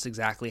across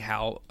exactly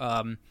how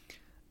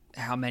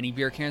many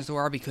beer cans there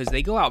are, because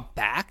they go out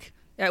back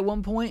at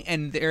one point,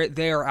 and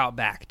they're out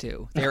back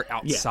too. They're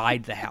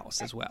outside the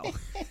house as well.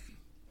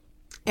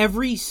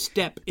 Every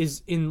step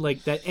is in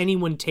like that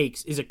anyone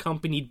takes is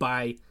accompanied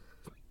by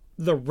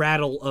the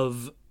rattle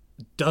of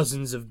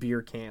dozens of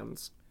beer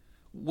cans.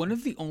 One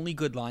of the only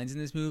good lines in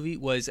this movie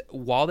was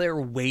while they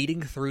were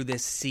wading through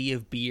this sea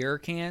of beer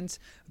cans,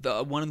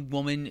 the one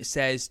woman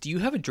says, "Do you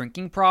have a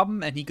drinking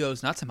problem?" And he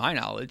goes, "Not to my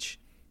knowledge."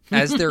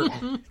 As they're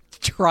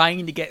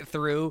trying to get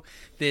through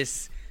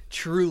this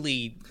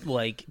truly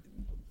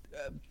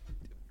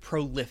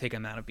prolific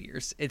amount of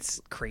beers.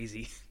 It's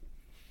crazy.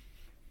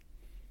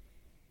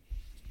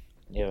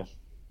 Yeah.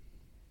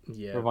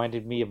 Yeah.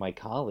 Reminded me of my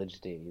college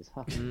days.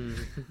 Huh?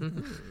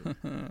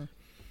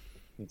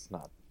 It's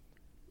not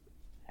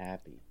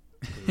happy.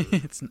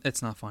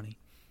 It's not funny.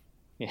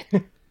 Yeah.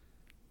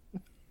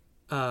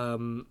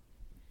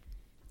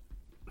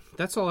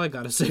 That's all I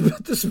gotta say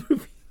about this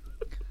movie.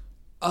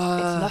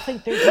 It's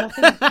nothing. There's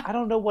nothing. I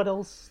don't know what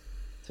else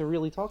to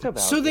really talk about.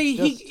 So It's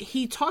just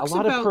he a talks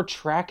lot about of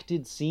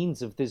protracted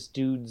scenes of this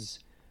dude's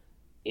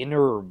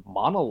inner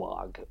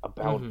monologue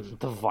about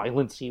the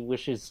violence he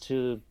wishes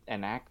to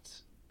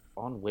enact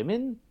on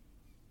women.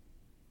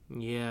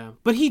 Yeah,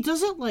 but he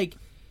doesn't like.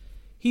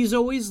 He's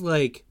always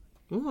like,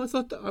 "Oh,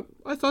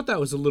 I thought that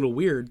was a little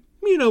weird,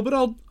 but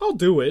I'll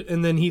do it."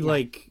 And then he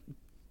like,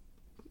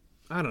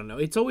 I don't know.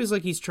 It's always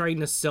like he's trying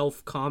to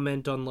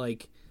self-comment on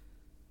like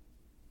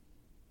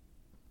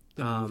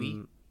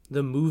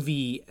the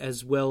movie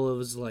as well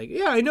as like,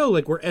 yeah, I know,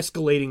 like we're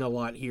escalating a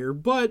lot here,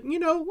 but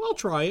I'll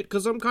try it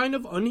because I'm kind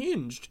of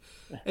unhinged,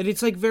 and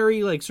it's like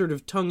very like sort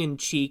of tongue in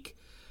cheek,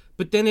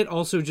 but then it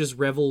also just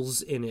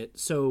revels in it.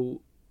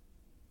 So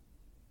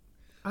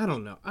I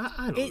don't know.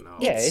 I don't know.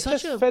 Yeah, It's it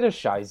just such a-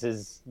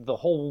 fetishizes the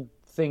whole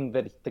thing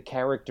that the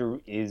character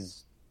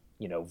is,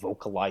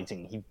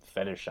 vocalizing. He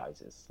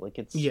fetishizes. Like,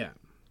 it's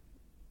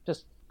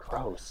just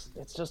gross.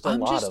 It's just a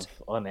I'm lot just-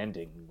 of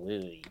unending.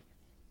 Really.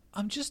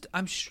 I'm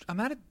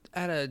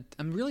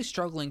really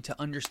struggling to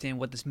understand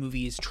what this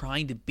movie is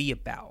trying to be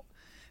about,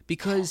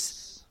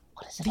 because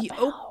What is it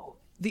about?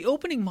 the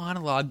opening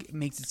monologue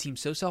makes it seem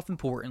so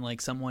self-important,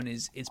 like someone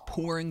is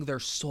pouring their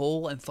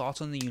soul and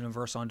thoughts on the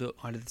universe onto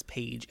this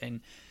page,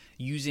 and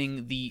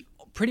using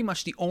pretty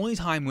much the only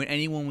time when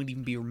anyone would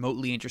even be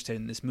remotely interested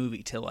in this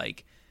movie to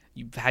like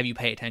have you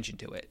pay attention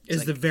to it. It's Is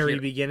like, the very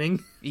here,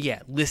 beginning.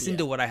 yeah, listen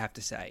to what I have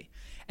to say.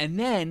 And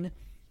then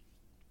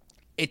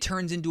it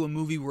turns into a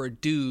movie where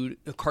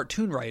a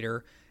cartoon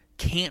writer,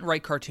 can't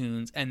write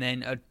cartoons, and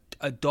then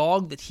a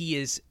dog that he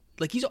is,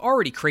 like, he's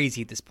already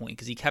crazy at this point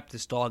because he kept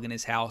this dog in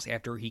his house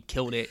after he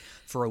killed it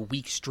for a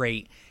week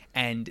straight,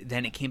 and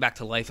then it came back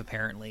to life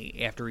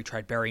apparently after he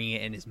tried burying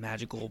it in his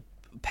magical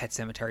pet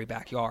cemetery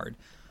backyard.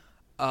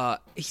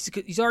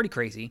 He's already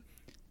crazy.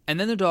 And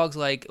then the dog's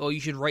like, "Oh, you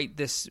should write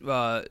this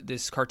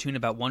cartoon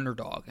about Wonder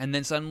Dog." And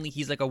then suddenly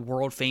he's like a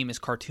world famous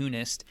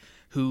cartoonist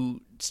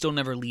who still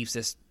never leaves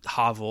this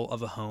hovel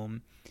of a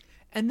home.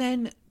 And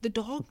then the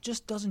dog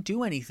just doesn't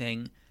do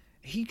anything.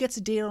 He gets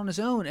a date on his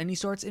own, and he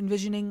starts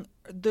envisioning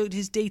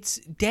his dates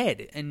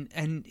dead and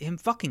him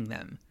fucking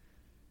them.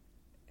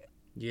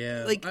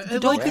 Yeah, Like, the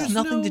dog has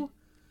nothing to.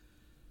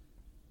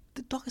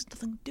 The dog has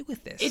nothing to do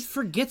with this. It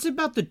forgets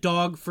about the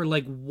dog for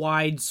like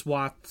wide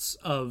swaths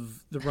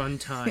of the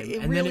runtime, It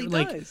and really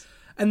then does.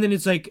 and then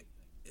it's like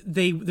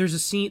there's a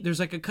scene. There's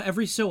like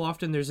every so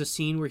often there's a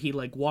scene where he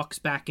like walks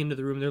back into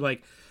the room. They're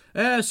like,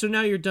 so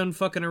now you're done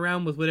fucking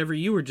around with whatever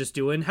you were just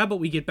doing. How about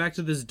we get back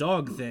to this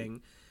dog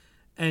thing,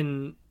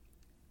 and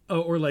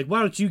or like,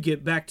 why don't you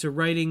get back to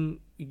writing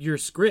your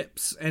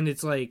scripts? And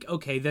it's like,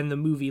 okay, then the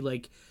movie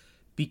like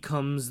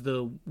becomes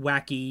the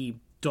wacky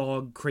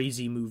dog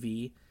crazy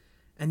movie.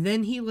 And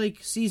then he,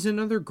 like, sees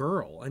another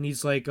girl, and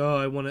he's like, oh,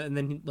 I want to... And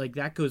then, like,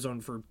 that goes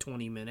on for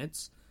 20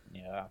 minutes.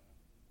 Yeah.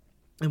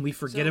 And we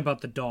forget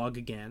about the dog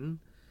again.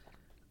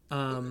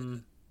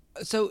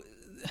 So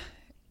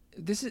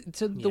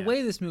the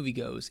way this movie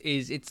goes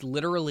is it's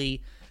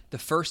literally the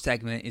first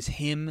segment is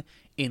him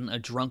in a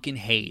drunken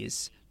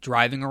haze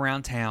driving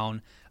around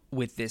town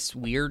with this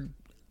weird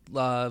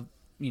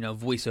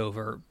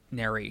voiceover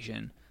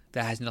narration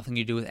that has nothing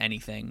to do with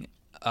anything,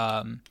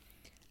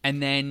 and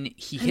then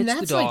he hits And that's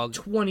the dog.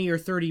 like 20 or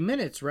 30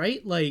 minutes,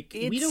 right? Like,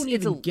 we don't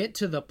even a- get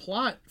to the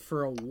plot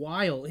for a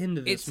while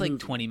into this It's like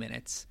 20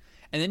 minutes.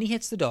 And then he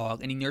hits the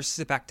dog and he nurses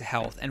it back to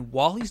health. And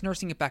while he's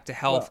nursing it back to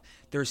health,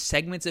 there's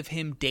segments of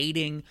him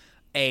dating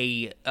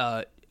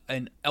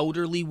an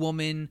elderly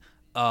woman,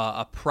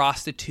 a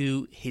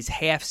prostitute, his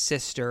half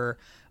sister,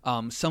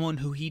 someone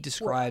who he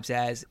describes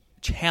as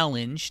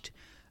challenged,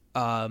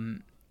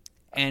 and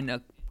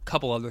a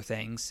couple other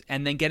things,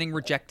 and then getting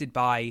rejected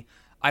by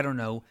I don't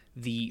know,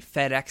 the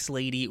FedEx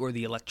lady or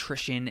the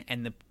electrician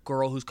and the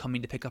girl who's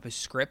coming to pick up his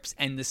scripts.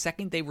 And the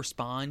second they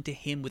respond to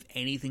him with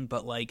anything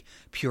but like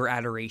pure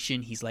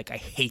adoration, he's like, I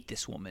hate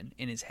this woman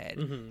in his head.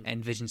 Mm-hmm.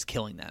 And Vision's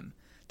killing them.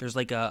 There's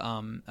like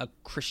a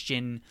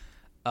Christian,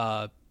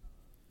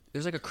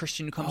 there's like a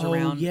Christian who comes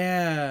around.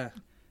 Yeah.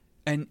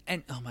 And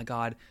oh my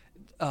God.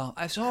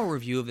 I saw a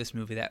review of this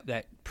movie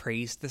that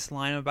praised this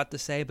line I'm about to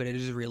say, but it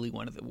is really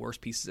one of the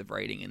worst pieces of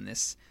writing in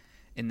this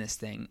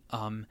thing.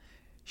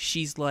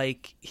 He's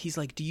like,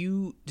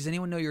 does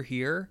anyone know you're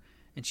here?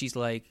 And she's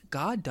like,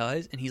 God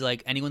does. And he's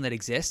like, anyone that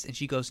exists? And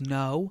she goes,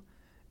 no.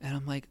 And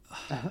I'm like,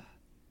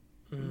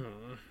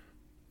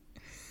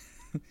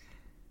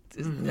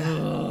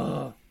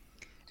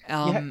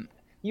 yeah,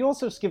 you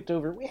also skipped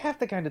over. We have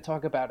to kind of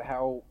talk about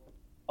how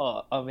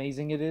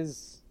amazing it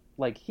is.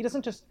 Like, he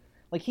doesn't just,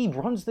 like, he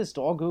runs this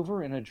dog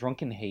over in a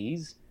drunken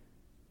haze,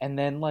 and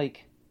then,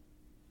 like,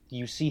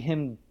 you see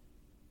him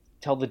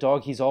tell the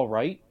dog he's all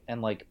right,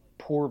 and, like,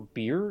 pour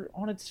beer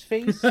on its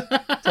face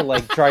to,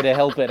 like, try to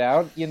help it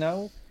out, you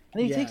know?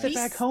 And then he takes it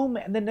back home,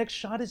 and the next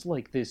shot is,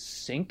 like, this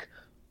sink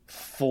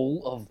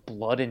full of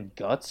blood and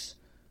guts,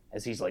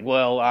 as he's like,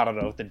 well, I don't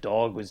know if the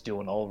dog was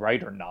doing all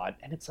right or not.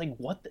 And it's like,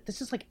 what?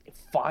 This is, like,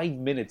 5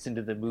 minutes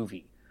into the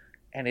movie,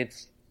 and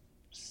it's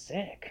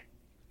sick.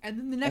 And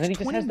then the next 20 minutes...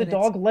 And then he just has the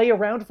dog lay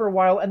around for a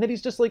while, and then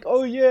he's just like,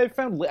 oh yeah,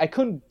 I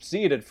couldn't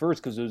see it at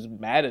first because it was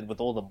matted with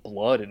all the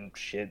blood and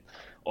shit.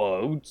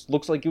 It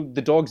looks like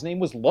the dog's name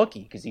was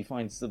Lucky because he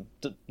finds the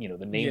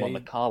name on the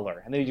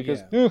collar. And then he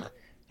just goes, ugh.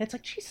 And it's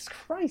like, Jesus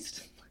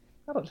Christ.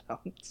 I don't know.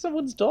 It's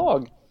someone's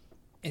dog.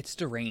 It's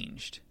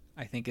deranged,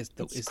 I think is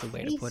the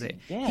way to put it.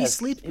 Yes, he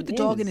sleeps with the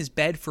dog in his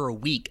bed for a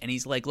week, and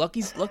he's like,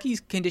 Lucky's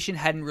condition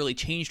hadn't really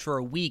changed for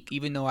a week,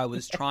 even though I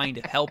was trying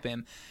to help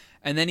him.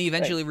 And then he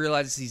eventually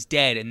realizes he's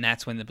dead, and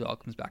that's when the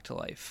dog comes back to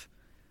life.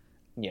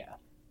 Yeah.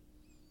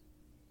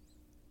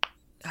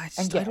 I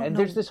don't know.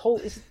 There's this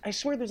whole... I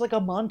swear there's like a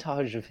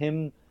montage of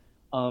him...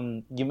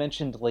 you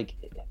mentioned, like...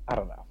 I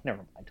don't know.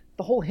 Never mind.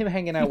 The whole him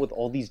hanging out with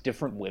all these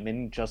different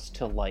women just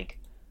to, like...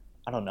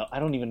 I don't know. I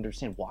don't even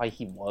understand why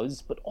he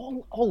was, but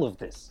all of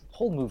this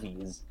whole movie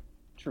is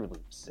truly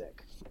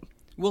sick.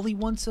 Well, he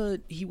wants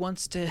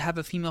to have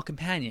a female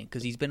companion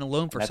because he's been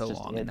alone for so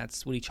long, and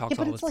that's what he chalks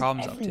all his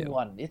problems up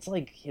to. It's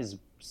like his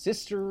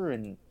sister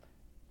and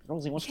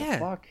girls he wants to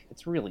fuck.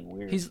 It's really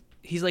weird.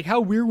 He's like, how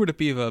weird would it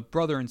be if a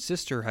brother and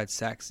sister had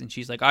sex? And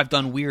she's like, I've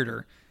done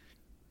weirder.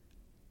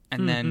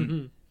 And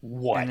then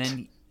what?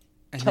 And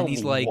then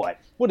he's like,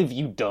 what have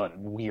you done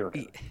weirder?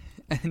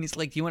 And then he's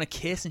like, do you want to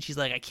kiss? And she's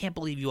like, I can't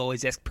believe you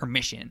always ask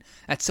permission.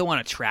 That's so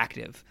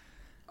unattractive.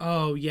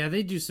 Oh yeah,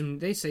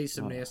 they say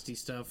some nasty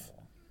stuff.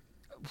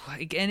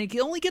 And it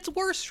only gets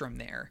worse from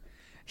there.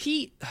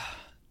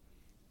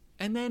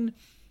 And then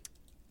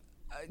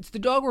the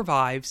dog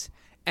revives,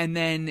 and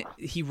then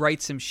he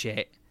writes some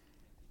shit.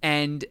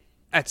 And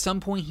at some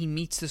point, he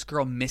meets this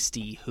girl,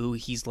 Misty, who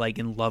he's like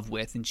in love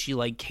with, and she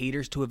like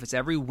caters to his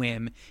every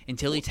whim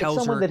until he tells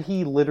her someone that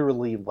he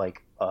literally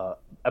like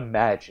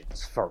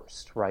imagines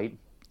first, right?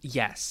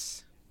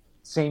 Yes.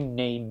 Same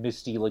name,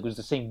 Misty, like it was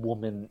the same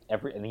woman,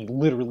 and he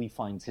literally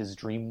finds his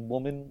dream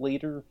woman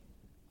later.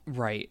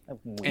 Right.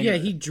 Yeah,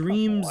 he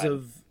dreams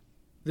of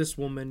this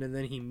woman, and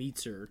then he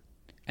meets her.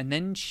 And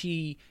then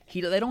they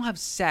don't have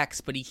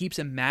sex, but he keeps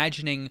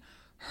imagining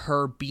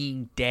her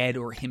being dead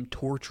or him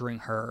torturing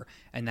her,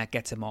 and that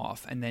gets him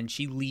off. And then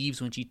she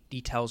leaves when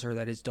he tells her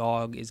that his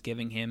dog is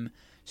giving him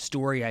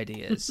story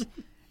ideas.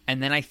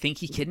 And then I think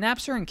he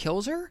kidnaps her and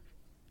kills her?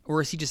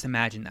 Or is he just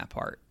imagined that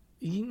part?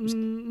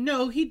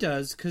 No, he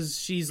does, because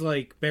she's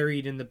like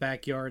buried in the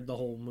backyard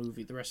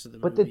the rest of the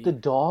movie. But did the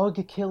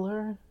dog kill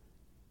her?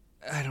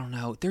 I don't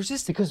know. There's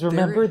just... Because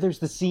remember, there's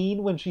the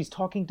scene when she's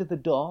talking to the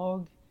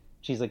dog.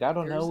 She's like, I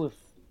don't know if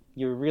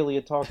you're really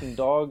a talking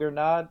dog or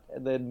not.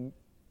 And then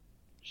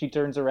she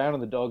turns around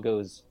and the dog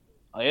goes,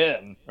 I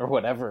am, or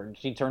whatever. And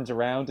she turns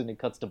around and it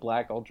cuts to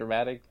black, all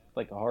dramatic,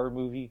 like a horror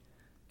movie.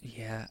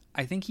 Yeah,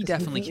 I think he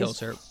definitely kills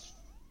her.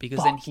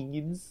 Because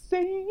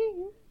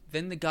insane.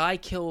 Then the guy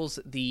kills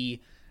the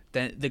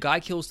guy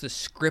kills the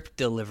script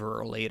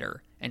deliverer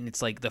later, and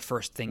it's like the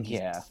first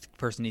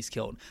person he's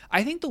killed.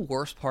 I think the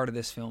worst part of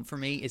this film for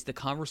me is the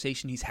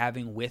conversation he's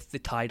having with the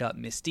tied up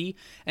Misty,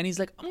 and he's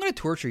like, "I'm going to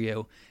torture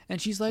you,"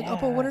 and she's like, "Oh,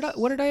 but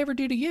what did I ever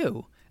do to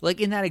you?" Like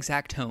in that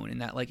exact tone, in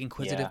that like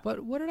inquisitive,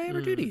 but what did I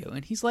ever do to you?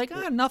 And he's like,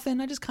 nothing.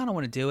 I just kind of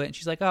want to do it. And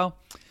she's like, oh,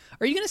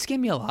 are you going to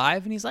skin me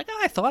alive? And he's like,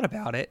 I thought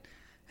about it,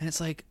 and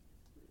it's like,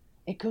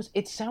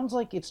 it sounds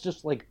like it's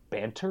just like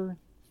banter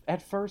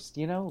at first,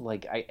 you know,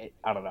 like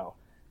I don't know.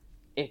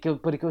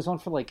 But it goes on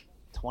for like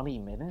 20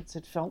 minutes,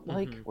 it felt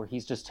like, where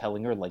he's just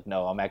telling her, like,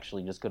 no, I'm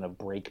actually just going to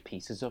break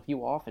pieces of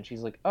you off. And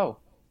she's like, oh,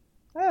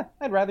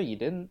 I'd rather you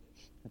didn't.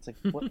 It's like,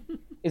 what?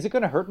 Is it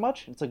going to hurt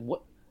much? It's like,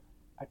 what?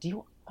 I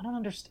don't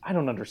understand. I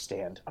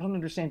don't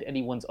understand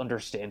anyone's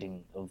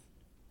understanding of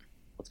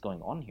what's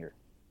going on here.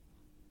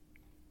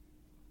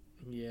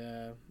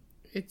 Yeah.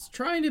 It's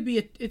trying to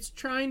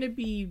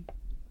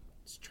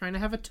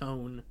have a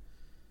tone.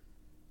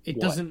 It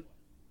doesn't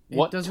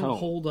tone?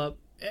 hold up.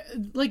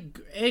 like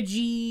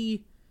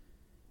edgy.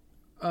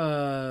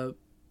 I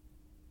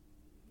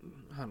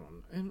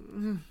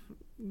don't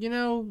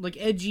know. Like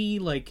edgy.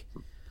 Like,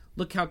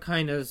 look how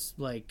kind of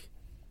like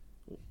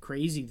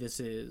crazy this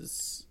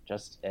is.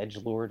 Just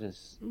edgelord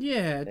is.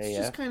 Yeah, it's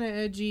just kind of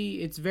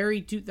edgy. It's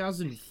very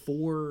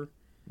 2004.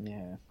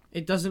 Yeah.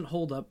 It doesn't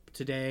hold up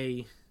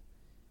today.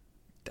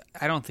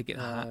 I don't think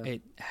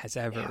it has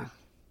ever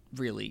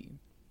really,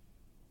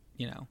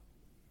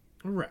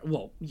 Right.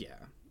 Well, yeah.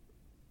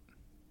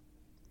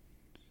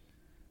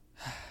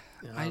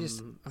 I'm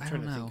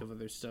trying to think of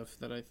other stuff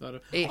that I thought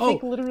of. I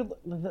think literally.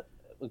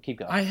 Keep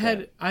going. I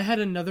had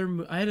another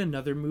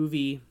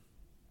movie,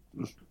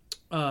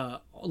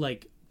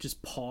 like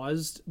just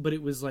paused, but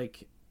it was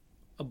like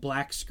a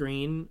black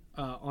screen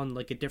on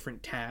like a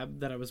different tab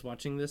that I was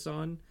watching this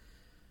on,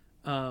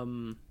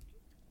 and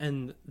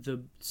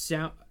the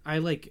sound I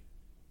like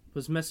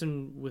was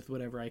messing with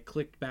whatever. I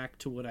clicked back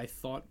to what I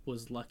thought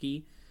was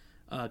Lucky,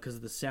 because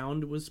the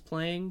sound was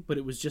playing, but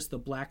it was just the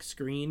black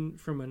screen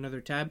from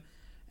another tab,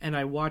 and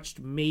I watched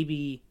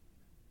maybe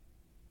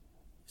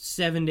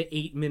 7 to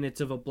 8 minutes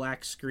of a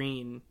black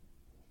screen,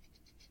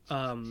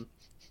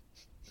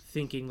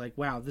 thinking like,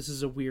 wow, this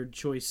is a weird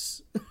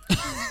choice.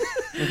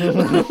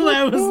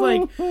 I was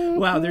like,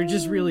 wow, they're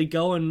just really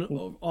going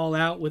all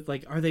out with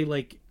like, are they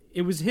like,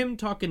 it was him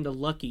talking to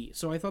Lucky,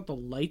 so I thought the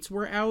lights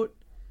were out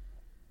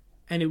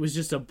and it was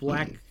just a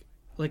black,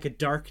 like a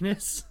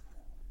darkness.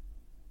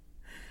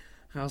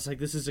 I was like,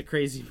 this is a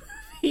crazy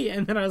movie.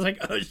 And then I was like,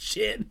 oh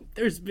shit,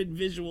 there's been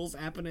visuals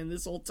happening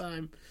this whole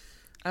time.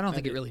 I don't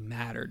think it really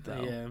mattered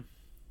though. Yeah.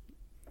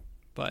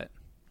 But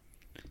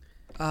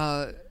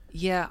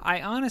yeah,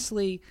 I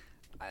honestly,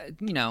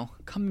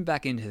 coming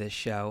back into this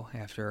show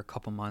after a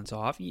couple months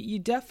off, I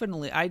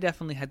definitely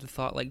had the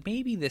thought like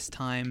maybe this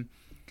time,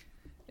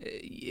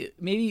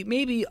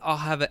 maybe I'll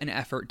have an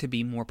effort to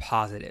be more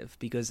positive,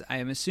 because I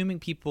am assuming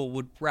people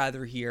would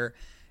rather hear,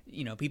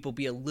 people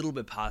be a little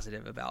bit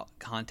positive about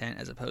content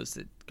as opposed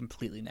to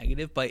completely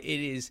negative. But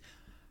it's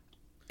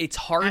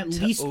hard at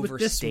to least overstate.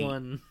 With this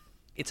one.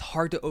 It's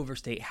hard to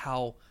overstate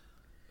how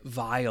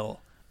vile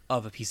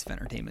of a piece of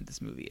entertainment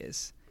this movie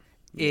is.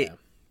 Yeah.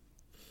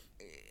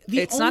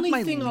 It's not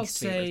my thing least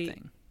favorite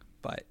thing,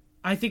 but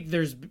I think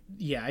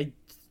I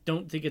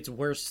don't think it's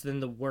worse than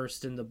the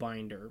worst in the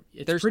binder.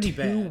 There's pretty two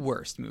bad.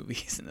 worst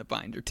movies in the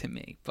binder to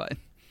me, but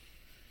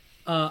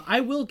I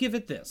will give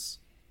it this.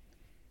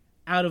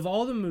 Out of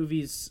all the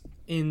movies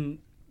in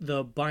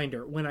the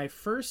binder, when I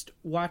first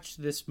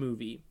watched this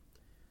movie,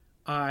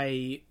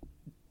 I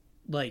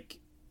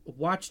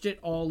watched it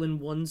all in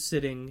one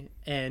sitting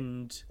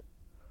and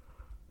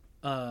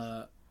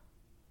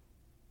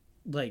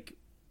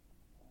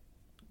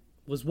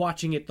was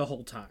watching it the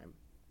whole time.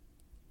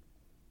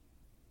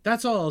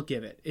 That's all I'll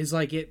give it. Is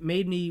like it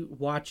made me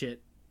watch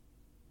it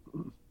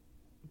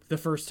the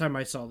first time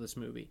I saw this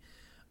movie.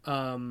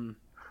 Wow,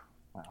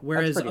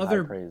 whereas that's pretty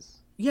high praise.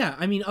 Yeah,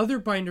 I mean other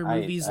binder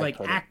movies I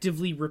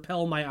actively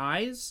repel my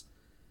eyes.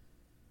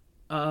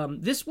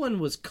 This one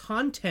was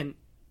content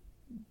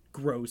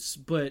gross,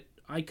 but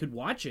I could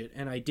watch it,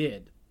 and I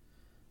did.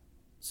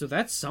 So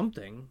that's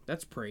something.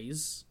 That's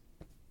praise.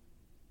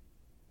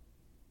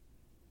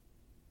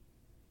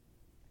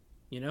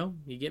 You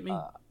get me?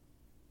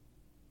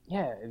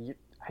 Yeah,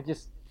 I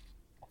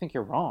think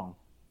you're wrong.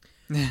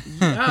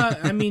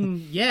 I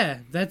mean, yeah,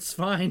 that's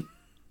fine.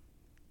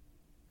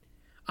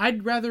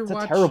 I'd rather It's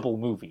watch a terrible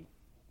movie.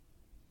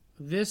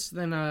 this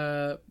than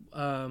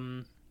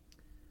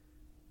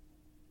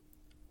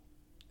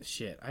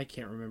shit, I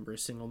can't remember a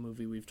single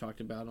movie we've talked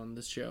about on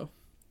this show.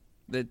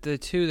 the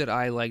two that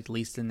I liked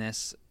least in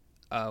this,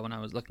 when I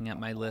was looking at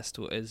my list,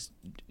 was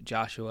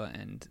Joshua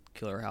and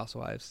Killer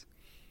Housewives.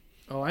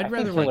 Oh, I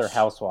think Killer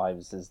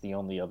Housewives is the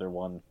only other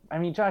one. I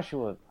mean,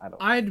 Joshua,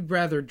 I'd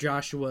rather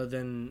Joshua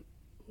than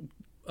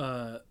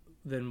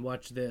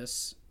watch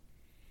this.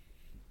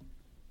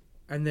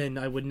 And then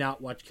I would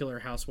not watch Killer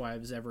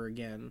Housewives ever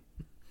again.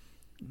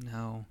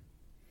 No.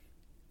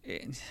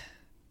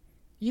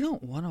 You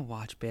don't want to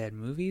watch bad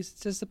movies.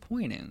 It's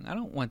disappointing. I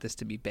don't want this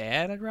to be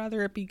bad. I'd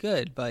rather it be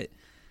good. But,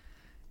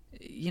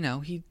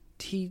 he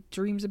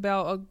dreams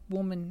about a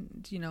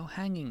woman,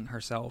 hanging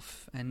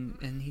herself.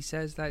 And he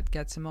says that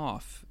gets him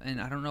off.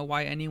 And I don't know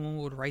why anyone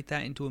would write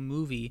that into a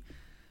movie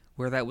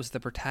where that was the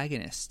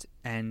protagonist.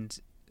 And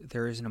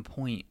there isn't a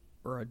point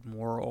or a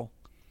moral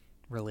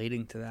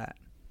relating to that.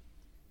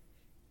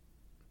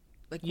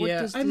 Like,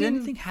 does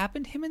anything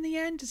happen to him in the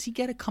end? Does he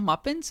get a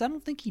comeuppance? I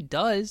don't think he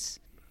does.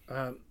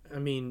 I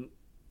mean,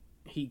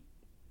 he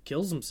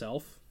kills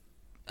himself.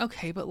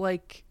 Okay, but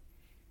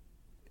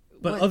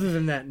But other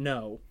than that,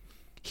 no.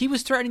 He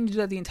was threatening to do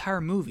that the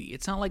entire movie.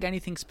 It's not like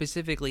anything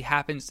specifically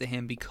happens to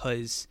him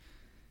because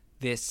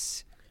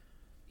this,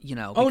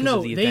 Oh no,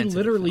 of the they events of the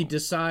literally film.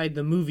 decide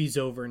the movie's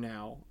over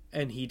now,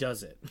 and he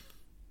does it.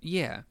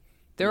 Yeah.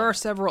 There are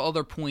several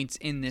other points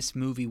in this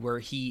movie where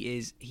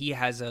he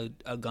has a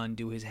gun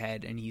to his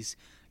head and he's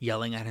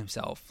yelling at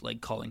himself,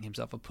 like calling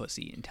himself a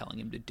pussy and telling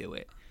him to do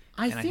it.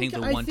 I think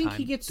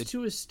he gets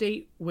to a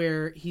state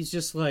where he's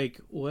just like,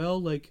 well,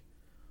 like,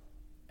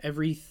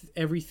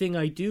 everything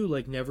I do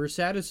like never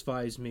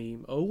satisfies me.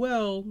 Oh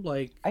well,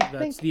 like that's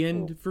think- the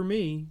end for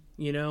me,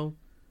 you know.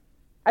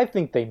 I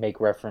think they make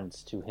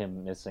reference to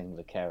him missing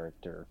the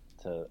character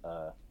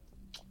to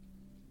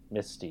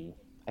Misty.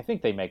 I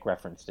think they make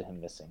reference to him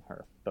missing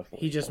her before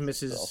He just does it,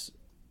 misses. so.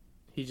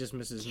 He just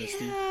misses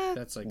Misty.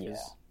 That's like his.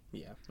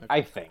 Yeah. Okay.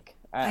 I think.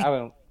 I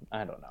don't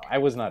know. I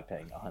was not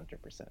paying 100%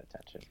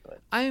 attention, but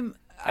I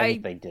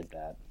think they did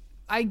that.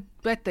 I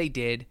bet they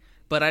did,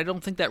 but I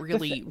don't think that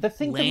really the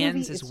thing,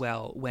 lands the movie as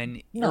well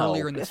when No,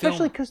 earlier in the especially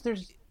film. because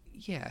there's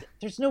Yeah.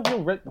 no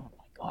real oh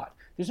my god,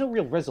 there's no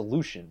real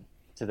resolution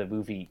to the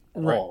movie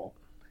at Right. all,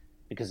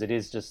 because it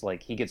is just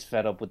like he gets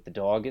fed up with the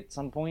dog at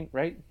some point,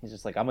 right? He's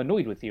just like, I'm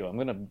annoyed with you, I'm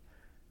gonna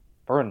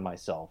burn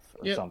myself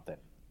or Yep. something,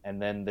 and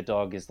then the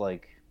dog is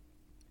like,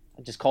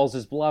 just calls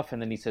his bluff,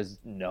 and then he says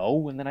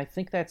no, and then I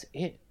think that's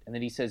it, and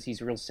then he says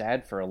he's real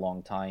sad for a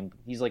long time.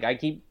 He's like, I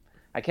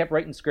kept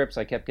writing scripts,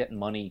 I kept getting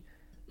money,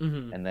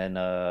 and then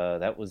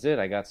that was it.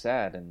 I got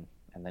sad, and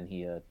then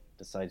he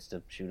decides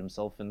to shoot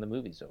himself, and the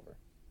movie's over.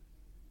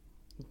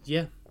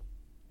 Yeah.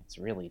 It's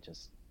really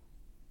just.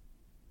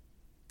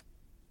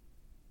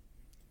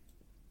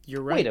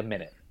 You're right. Wait a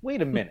minute.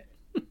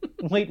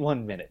 Wait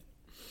 1 minute.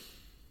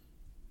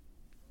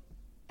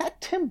 That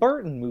Tim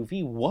Burton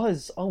movie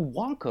was a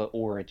Wonka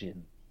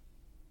origin,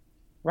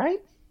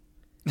 right?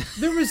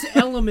 There was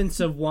elements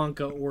of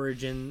Wonka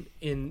origin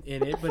in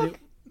it, but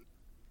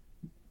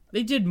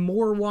they did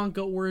more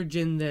Wonka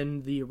origin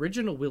than the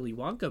original Willy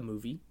Wonka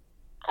movie.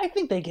 I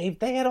think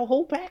they had a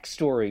whole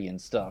backstory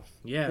and stuff.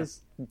 Yeah.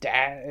 His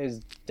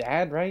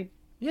dad, right?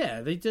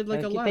 Yeah, they did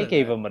like a lot. They of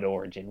gave that. him an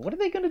origin. What are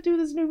they going to do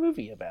this new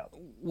movie about?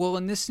 Well,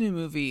 in this new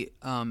movie,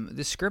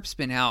 the script's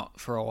been out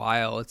for a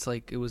while. It's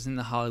like it was in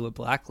the Hollywood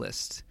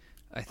blacklist,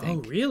 I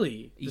think. Oh,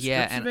 really? The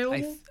Yeah, script's and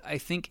available? I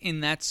think in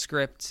that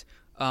script,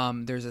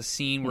 there's a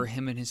scene where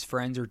him and his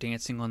friends are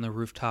dancing on the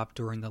rooftop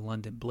during the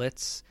London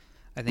Blitz.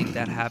 I think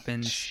that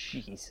happens.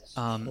 Jesus.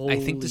 I think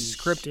Holy the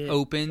script shit.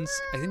 opens.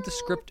 I think the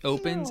script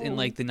opens in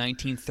like the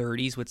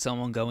 1930s with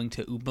someone going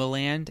to Oompa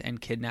Land and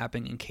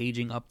kidnapping and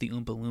caging up the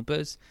Oompa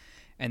Loompas.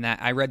 And that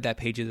I read that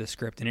page of the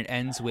script, and it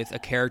ends with a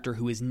character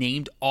who is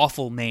named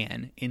Awful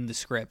Man in the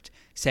script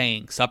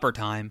saying "supper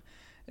time"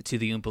 to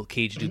the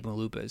caged Oompa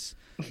Loompas.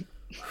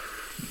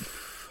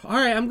 All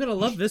right, I'm gonna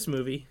love this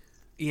movie.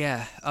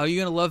 Yeah, are you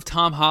gonna love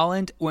Tom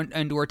Holland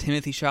or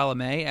Timothy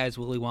Chalamet as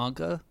Willy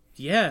Wonka?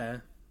 Yeah.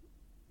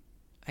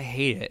 I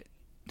hate it.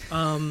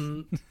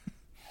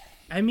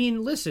 I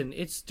mean, listen,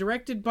 it's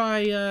directed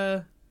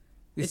by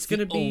it's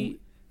gonna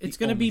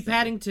be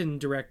Paddington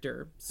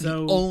director.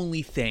 So The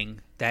only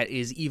thing that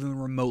is even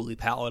remotely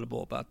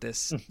palatable about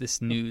this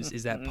news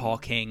is that Paul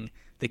King,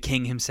 the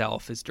king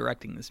himself, is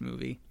directing this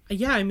movie.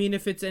 yeah, I mean,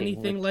 if it's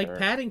anything like Richter.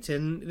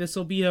 Paddington, this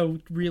will be a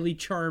really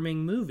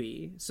charming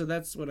movie. So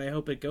that's what I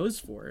hope it goes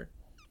for.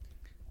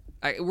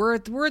 We're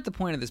at the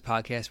point of this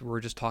podcast where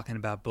we're just talking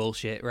about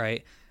bullshit,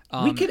 right?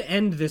 We could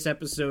end this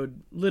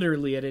episode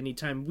literally at any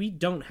time. We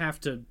don't have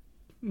to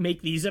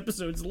make these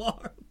episodes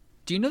long.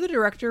 Do you know the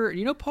director?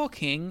 You know Paul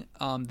King,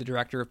 the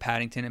director of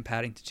Paddington and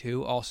Paddington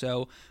 2,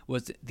 also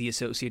was the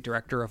associate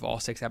director of all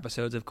 6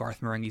 episodes of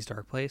Garth Marenghi's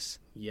Dark Place?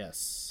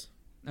 Yes.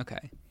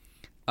 Okay.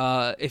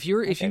 If you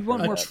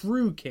want A more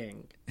true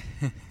king.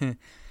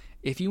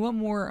 if you want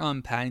more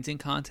Paddington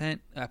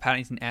content,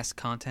 Paddington-esque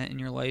content in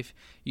your life,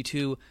 you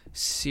two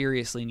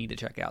seriously need to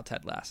check out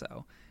Ted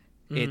Lasso.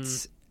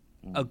 It's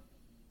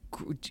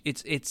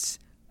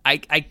I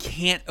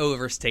can't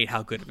overstate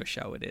how good of a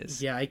show it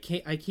is. Yeah, I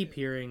keep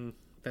hearing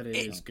that it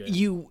is good.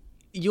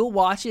 You'll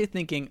watch it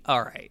thinking,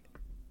 all right,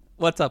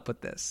 what's up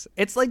with this?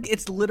 It's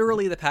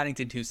literally the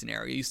Paddington 2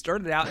 scenario. You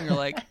started out and you're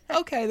like,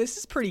 okay, this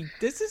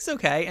is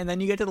okay. And then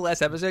you get to the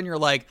last episode and you're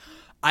like,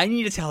 I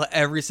need to tell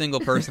every single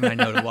person I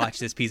know to watch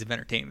this piece of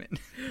entertainment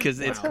because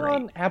it's Is it great.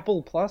 on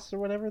Apple Plus or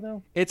whatever,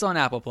 though? It's on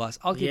Apple Plus.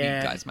 I'll give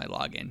Yeah. you guys my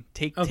login.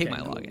 Take Okay, my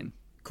cool. login.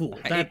 Cool.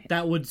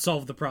 That would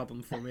solve the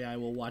problem for me. I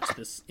will watch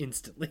this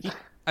instantly.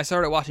 I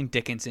started watching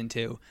Dickinson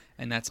too,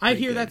 and that's I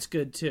pretty hear good. that's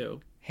good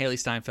too. Haley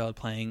Steinfeld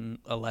playing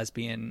a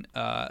lesbian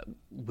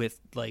with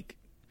like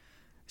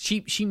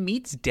she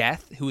meets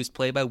Death, who is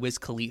played by Wiz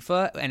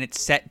Khalifa, and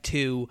it's set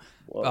to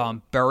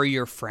 "Bury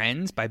Your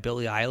Friends" by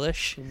Billie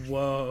Eilish.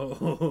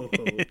 Whoa.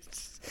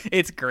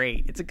 It's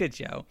great. It's a good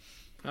show.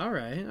 All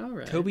right.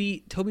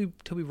 Toby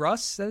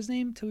Russ, is that his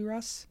name? Toby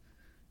Russ,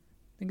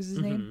 I think is his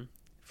name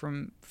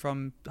from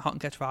 *Halt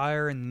and Catch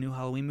Fire* and the new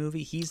Halloween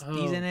movie. He's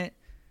in it.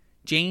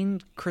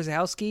 Jane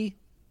Krasowski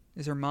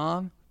is her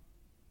mom.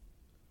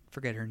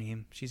 Forget her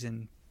name. She's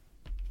in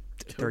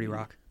 30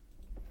 Rock.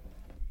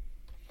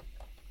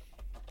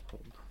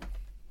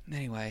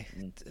 Anyway,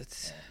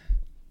 it's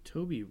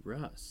Toby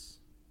Russ.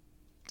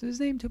 is his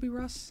name Toby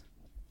Russ?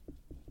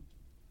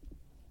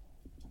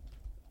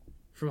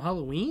 From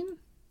Halloween?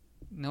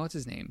 No, what's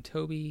his name?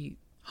 Toby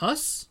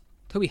Huss?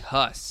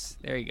 Huss.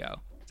 There you go.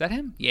 Is that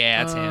him?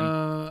 Yeah, that's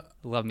him.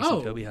 Love me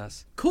some Toby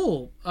Huss.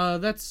 Cool.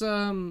 That's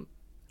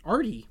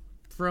Artie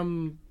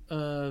from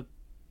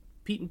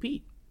Pete and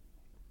Pete.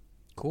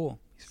 Cool.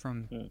 He's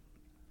from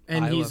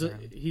And I he's love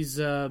him. he's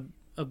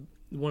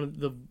one of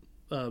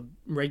the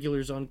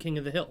regulars on King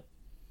of the Hill.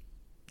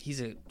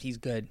 He's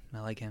good. I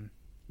like him.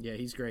 Yeah,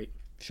 he's great.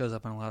 Shows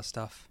up on a lot of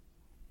stuff.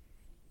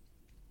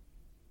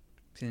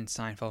 He's in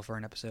Seinfeld for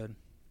an episode.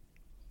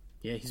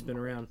 Yeah, he's been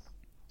around.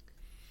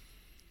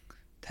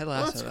 Ted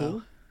Well, Lasso. that's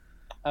cool.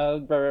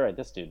 Right.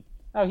 This dude.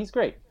 Oh, he's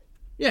great.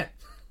 Yeah.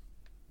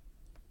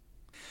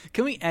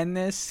 Can we end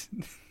this?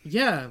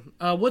 Yeah.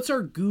 What's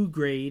our goo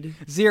grade?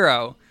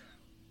 0.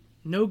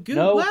 No goo?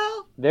 No,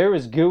 Well, there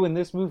is goo in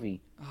this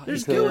movie.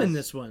 there's because goo in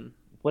this one.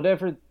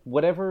 Whatever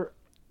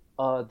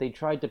they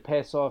tried to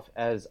pass off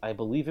as, I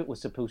believe it was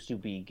supposed to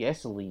be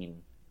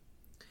gasoline.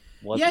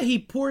 Yeah, he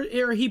pours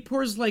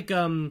like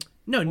was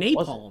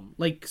napalm,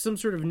 like some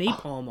sort of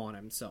napalm on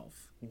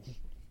himself.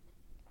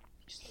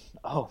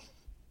 Oh,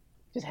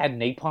 just had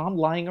napalm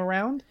lying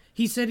around?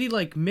 He said he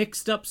like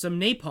mixed up some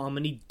napalm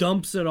and he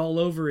dumps it all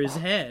over his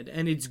head,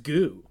 and it's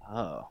goo.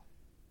 Oh.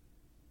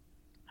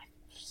 I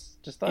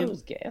just thought it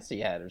was gas he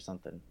had or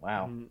something.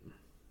 Wow.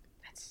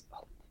 That's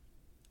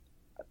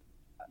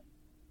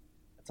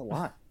a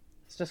lot.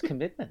 It's just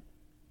commitment.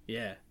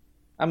 Yeah,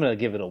 I'm going to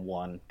give it a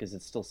 1 because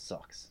it still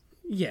sucks.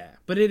 yeah,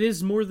 but it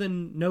is more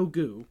than no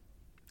goo.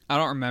 I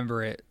don't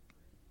remember it.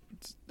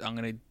 I'm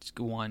going to just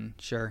go 1,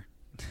 sure.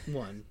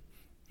 1.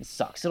 It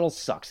sucks. It all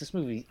sucks. This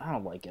movie, I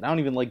don't like it. I don't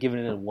even like giving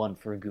it a 1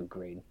 for a goo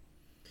grade.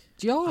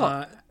 Do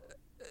y'all...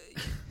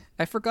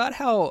 I forgot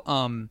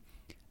how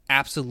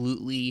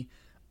absolutely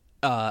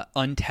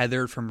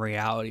untethered from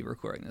reality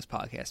recording this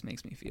podcast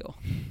makes me feel.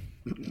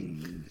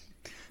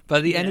 By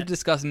the end of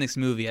discussing this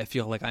movie, I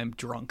feel like I'm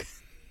drunk.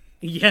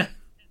 Yeah,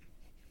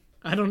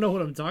 I don't know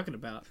what I'm talking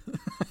about. No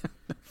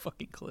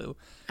fucking clue.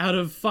 Out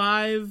of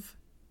 5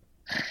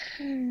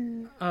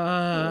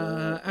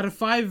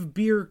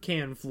 beer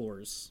can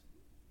floors,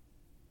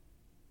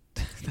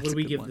 what do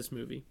we give this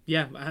movie?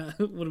 Yeah,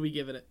 what do we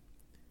give it?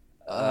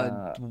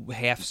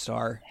 Half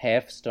star.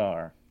 Half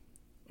star.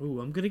 Ooh,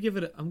 I'm gonna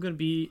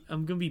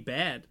be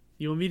bad.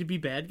 You want me to be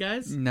bad,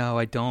 guys? No,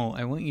 I don't.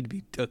 I want you to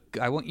be.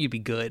 I want you to be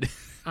good.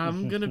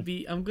 I'm gonna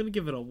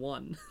give it a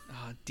 1.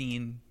 Oh,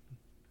 Dean,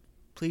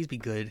 please be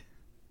good.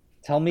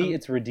 Tell me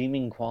it's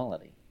redeeming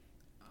quality.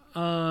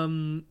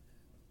 Remember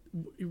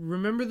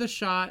the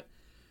shot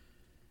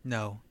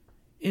No.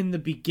 in the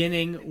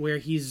beginning where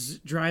he's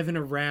driving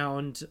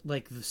around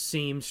like the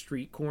same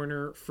street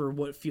corner for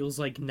what feels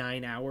like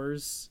 9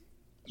 hours?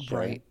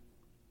 Right.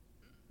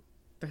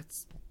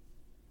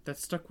 That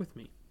stuck with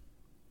me.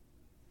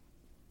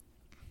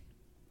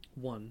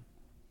 1.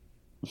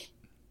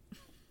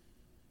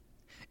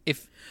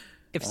 If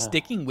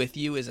sticking with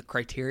you is a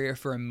criteria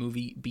for a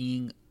movie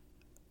being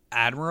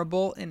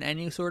admirable in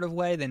any sort of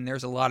way, then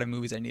there's a lot of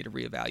movies I need to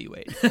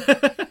reevaluate.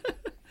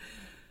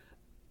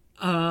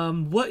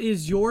 What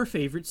is your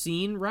favorite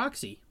scene,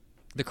 Roxy?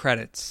 The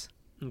credits.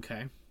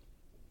 Okay.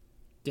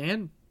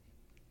 Dan?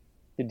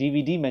 The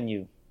DVD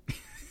menu.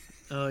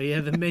 Oh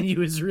yeah, the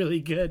menu is really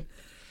good.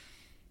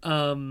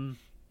 Mine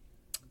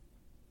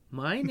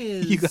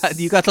is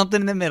You got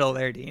something in the middle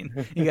there,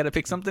 Dean. You got to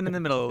pick something in the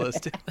middle of those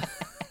two.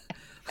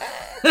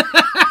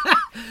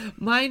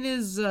 Mine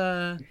is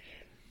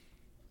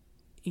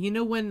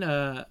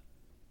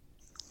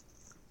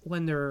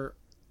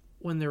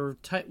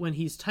when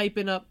he's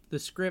typing up the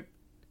script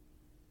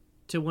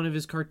to one of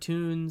his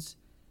cartoons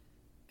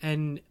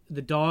and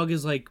the dog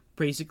is like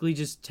basically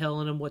just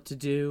telling him what to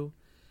do,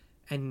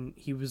 and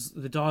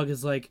the dog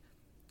is like,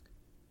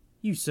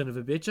 "You son of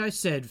a bitch, I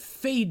said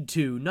fade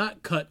to,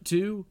 not cut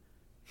to."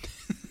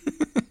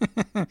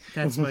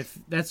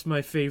 That's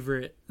my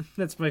favorite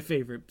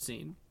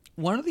scene.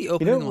 One of the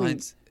opening what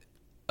lines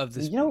of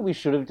this. You know what we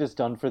should have just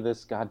done for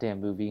this goddamn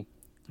movie?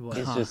 What?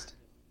 Is just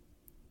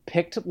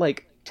picked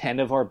like 10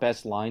 of our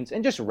best lines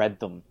and just read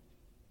them.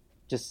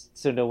 Just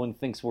so no one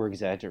thinks we're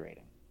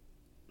exaggerating.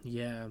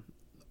 Yeah.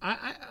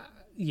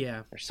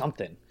 Yeah. Or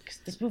something. Because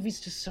this movie's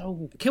just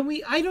so... Can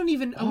we... we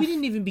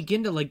didn't even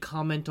begin to, like,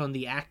 comment on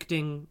the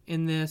acting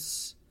in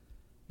this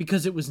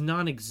because it was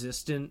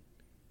non-existent.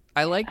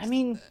 I liked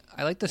the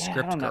I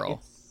script don't know.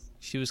 girl.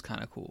 She was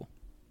kind of cool.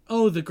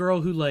 Oh, the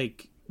girl who,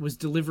 like, was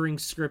delivering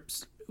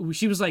scripts.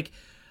 She was like,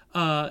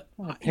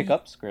 pick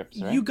up scripts,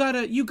 right? You got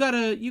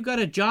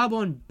a job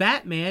on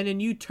Batman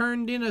and you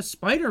turned in a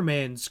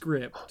Spider-Man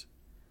script.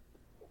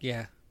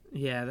 Yeah.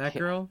 Yeah, that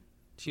girl.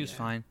 She was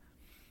fine.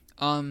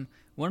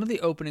 One of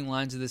the opening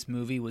lines of this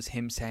movie was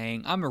him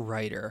saying, "I'm a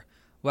writer.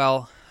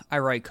 Well, I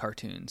write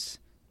cartoons."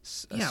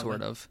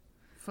 Sort of.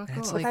 Fuck And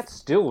it's off. like- That's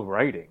still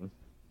writing.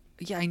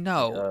 Yeah, I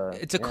know.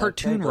 It's a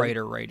cartoon okay,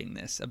 writer writing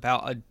this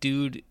about a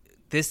dude,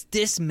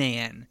 this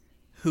man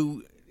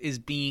who is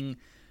being,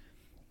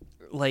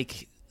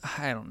 like,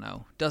 I don't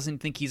know, doesn't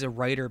think he's a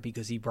writer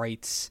because he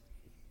writes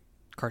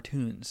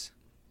cartoons.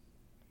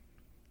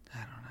 I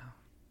don't know.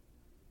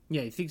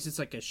 Yeah, he thinks it's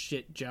like a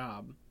shit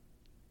job.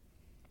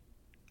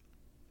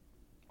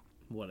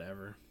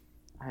 Whatever.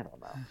 I don't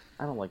know.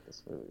 I don't like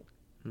this movie.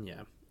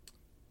 Yeah.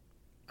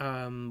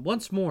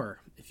 Once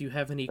more, if you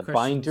have any The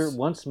questions. binder,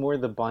 once more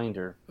the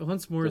binder.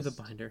 Once more, Just-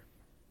 the binder.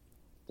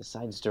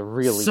 decides to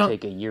really Some-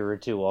 take a year or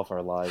two off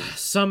our lives.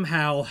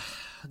 Somehow,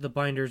 the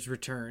binders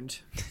returned.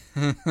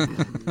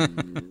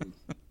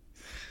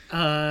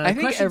 I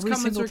think Questions, every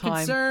comments, single or time-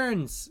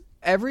 concerns.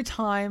 Every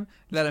time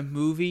that a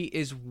movie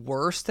is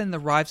worse than The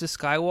Rise of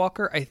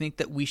Skywalker, I think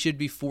that we should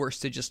be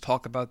forced to just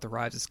talk about The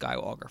Rise of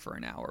Skywalker for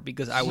an hour,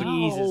 because I would.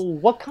 Jesus. Oh,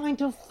 what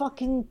kind of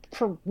fucking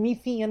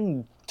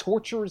Promethean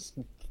torturous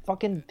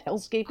fucking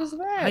hellscape is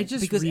that? I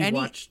just Because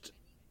rewatched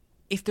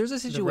If there's a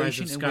The Rise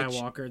situation of in which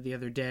Skywalker the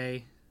other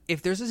day.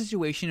 if there's a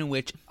situation in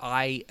which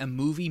a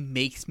movie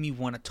makes me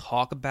want to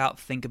talk about,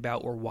 think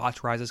about, or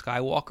watch Rise of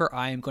Skywalker,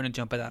 I am going to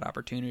jump at that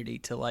opportunity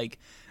to like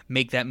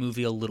make that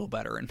movie a little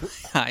better in my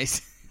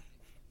eyes.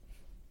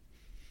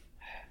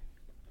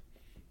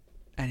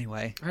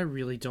 Anyway, I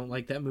really don't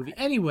like that movie.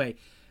 Anyway,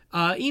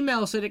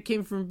 email us at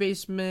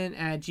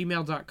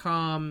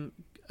itcamefrombasement@gmail.com.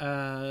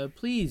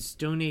 Please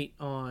donate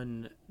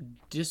on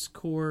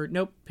Discord.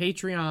 Nope,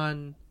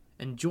 Patreon,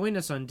 and join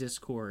us on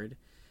Discord.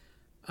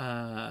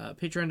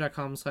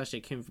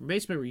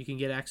 Patreon.com/itcamefrombasement, where you can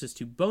get access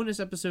to bonus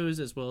episodes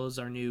as well as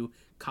our new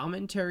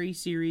commentary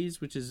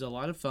series, which is a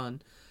lot of fun.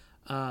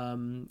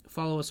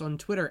 Follow us on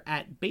Twitter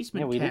at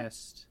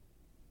BasementCast.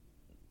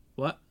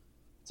 What?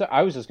 So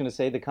I was just going to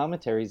say the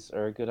commentaries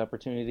are a good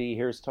opportunity to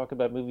hear us talk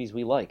about movies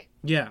we like.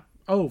 Yeah.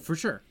 Oh, for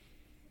sure.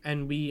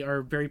 And we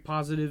are very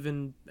positive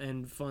and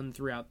fun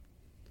throughout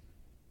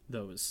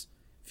those.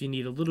 If you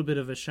need a little bit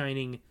of a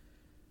shining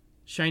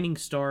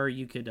star,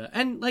 you could...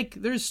 and, like,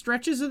 there's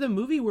stretches of the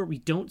movie where we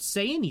don't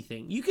say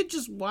anything. You could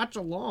just watch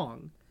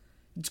along.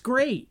 It's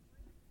great.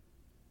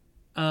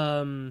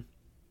 Yeah.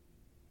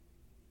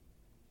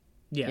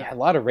 Yeah, a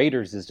lot of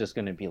Raiders is just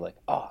going to be like,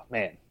 oh,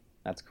 man,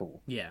 that's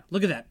cool. Yeah.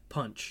 Look at that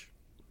punch.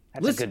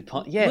 That's Listen- a good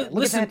punch. Yeah, look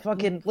listen- at that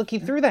fucking... Look, he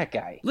threw that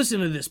guy.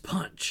 Listen to this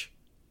punch.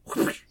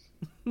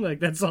 Like,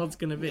 that's all it's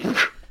going to be.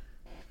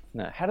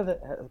 No,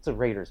 it's a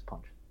Raiders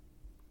punch.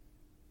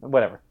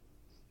 Whatever.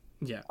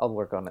 Yeah. I'll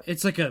work on it.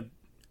 It's like a...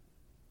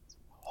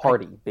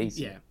 Hardy,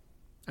 basically. Yeah.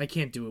 I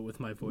can't do it with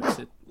my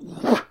voice.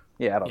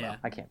 Yeah, I don't Yeah. know.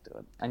 I can't do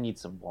it. I need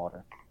some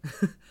water.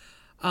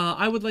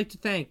 I would like to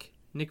thank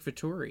Nick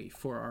Vittori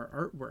for our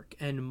artwork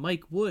and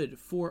Mike Wood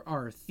for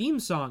our theme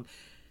song.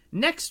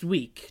 Next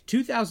week,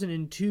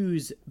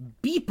 2002's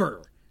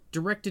Beeper,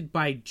 directed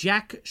by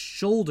Jack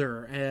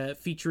Shoulder,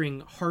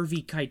 featuring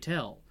Harvey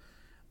Keitel.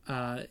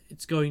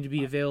 It's going to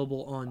be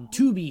available on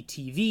Tubi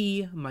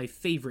TV, my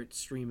favorite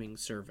streaming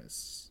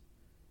service.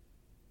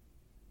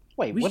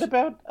 Wait, We what should-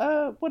 about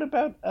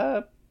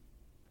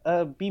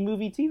B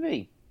Movie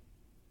TV?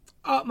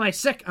 My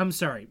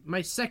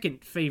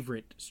second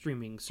favorite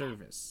streaming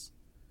service.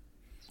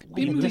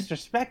 You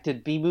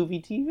disrespected B Movie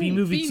TV. B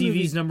Movie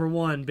B-Movie- TV's number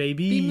one,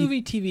 baby.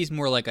 B-Movie TV is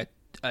more like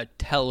a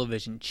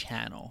television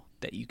channel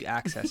that you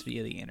access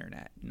via the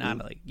internet. Not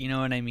like, you know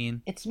what I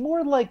mean? It's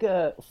more like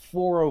a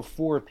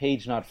 404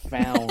 page not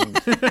found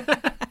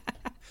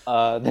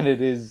than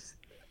it is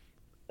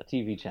a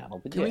TV channel.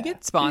 But Can yeah, we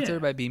get sponsored Yeah.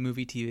 by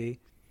B-Movie TV?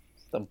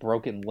 the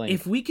broken link?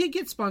 If we could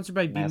get sponsored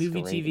by B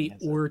Movie TV Masquerading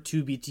as or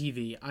Tubi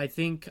TV, I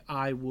think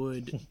I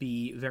would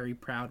be very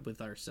proud with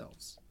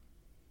ourselves.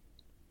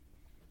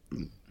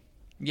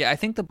 Yeah, I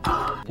think the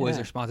boys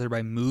are sponsored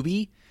by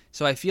Mubi,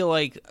 so I feel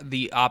like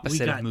the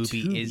opposite of got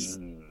Mubi Tubi. is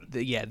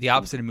the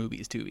opposite of Mubi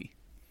is Tubi.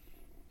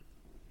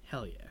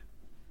 Hell yeah.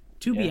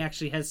 Tubi Yeah.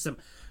 actually has some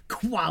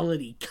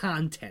quality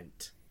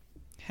content.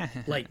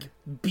 Like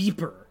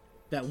Beeper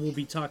that we'll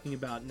be talking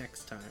about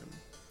next time.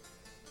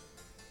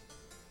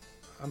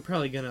 I'm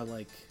probably gonna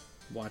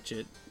watch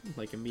it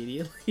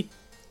immediately.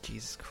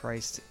 Jesus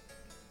Christ.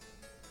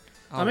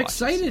 I'm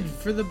excited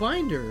for the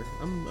binder.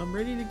 I'm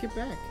ready to get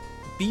back.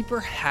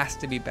 Beeper has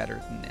to be better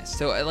than this.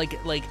 So like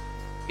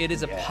it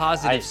is a Yeah,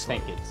 positive I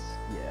slope. think it's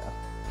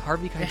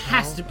Harvey Keitel. It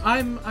has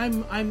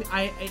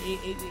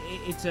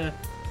to.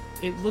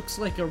 It looks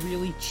like a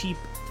really cheap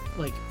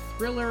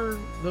thriller.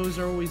 Those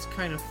are always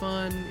kind of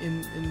fun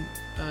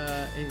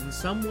in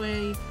some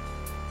way.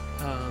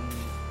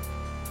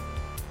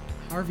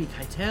 Harvey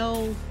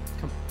Keitel,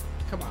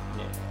 come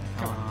on,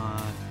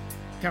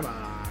 come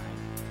on.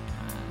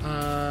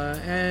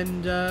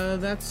 And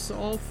that's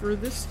all for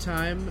this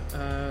time.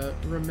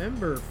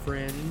 Remember,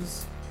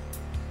 friends,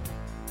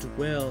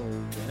 dwell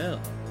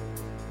well.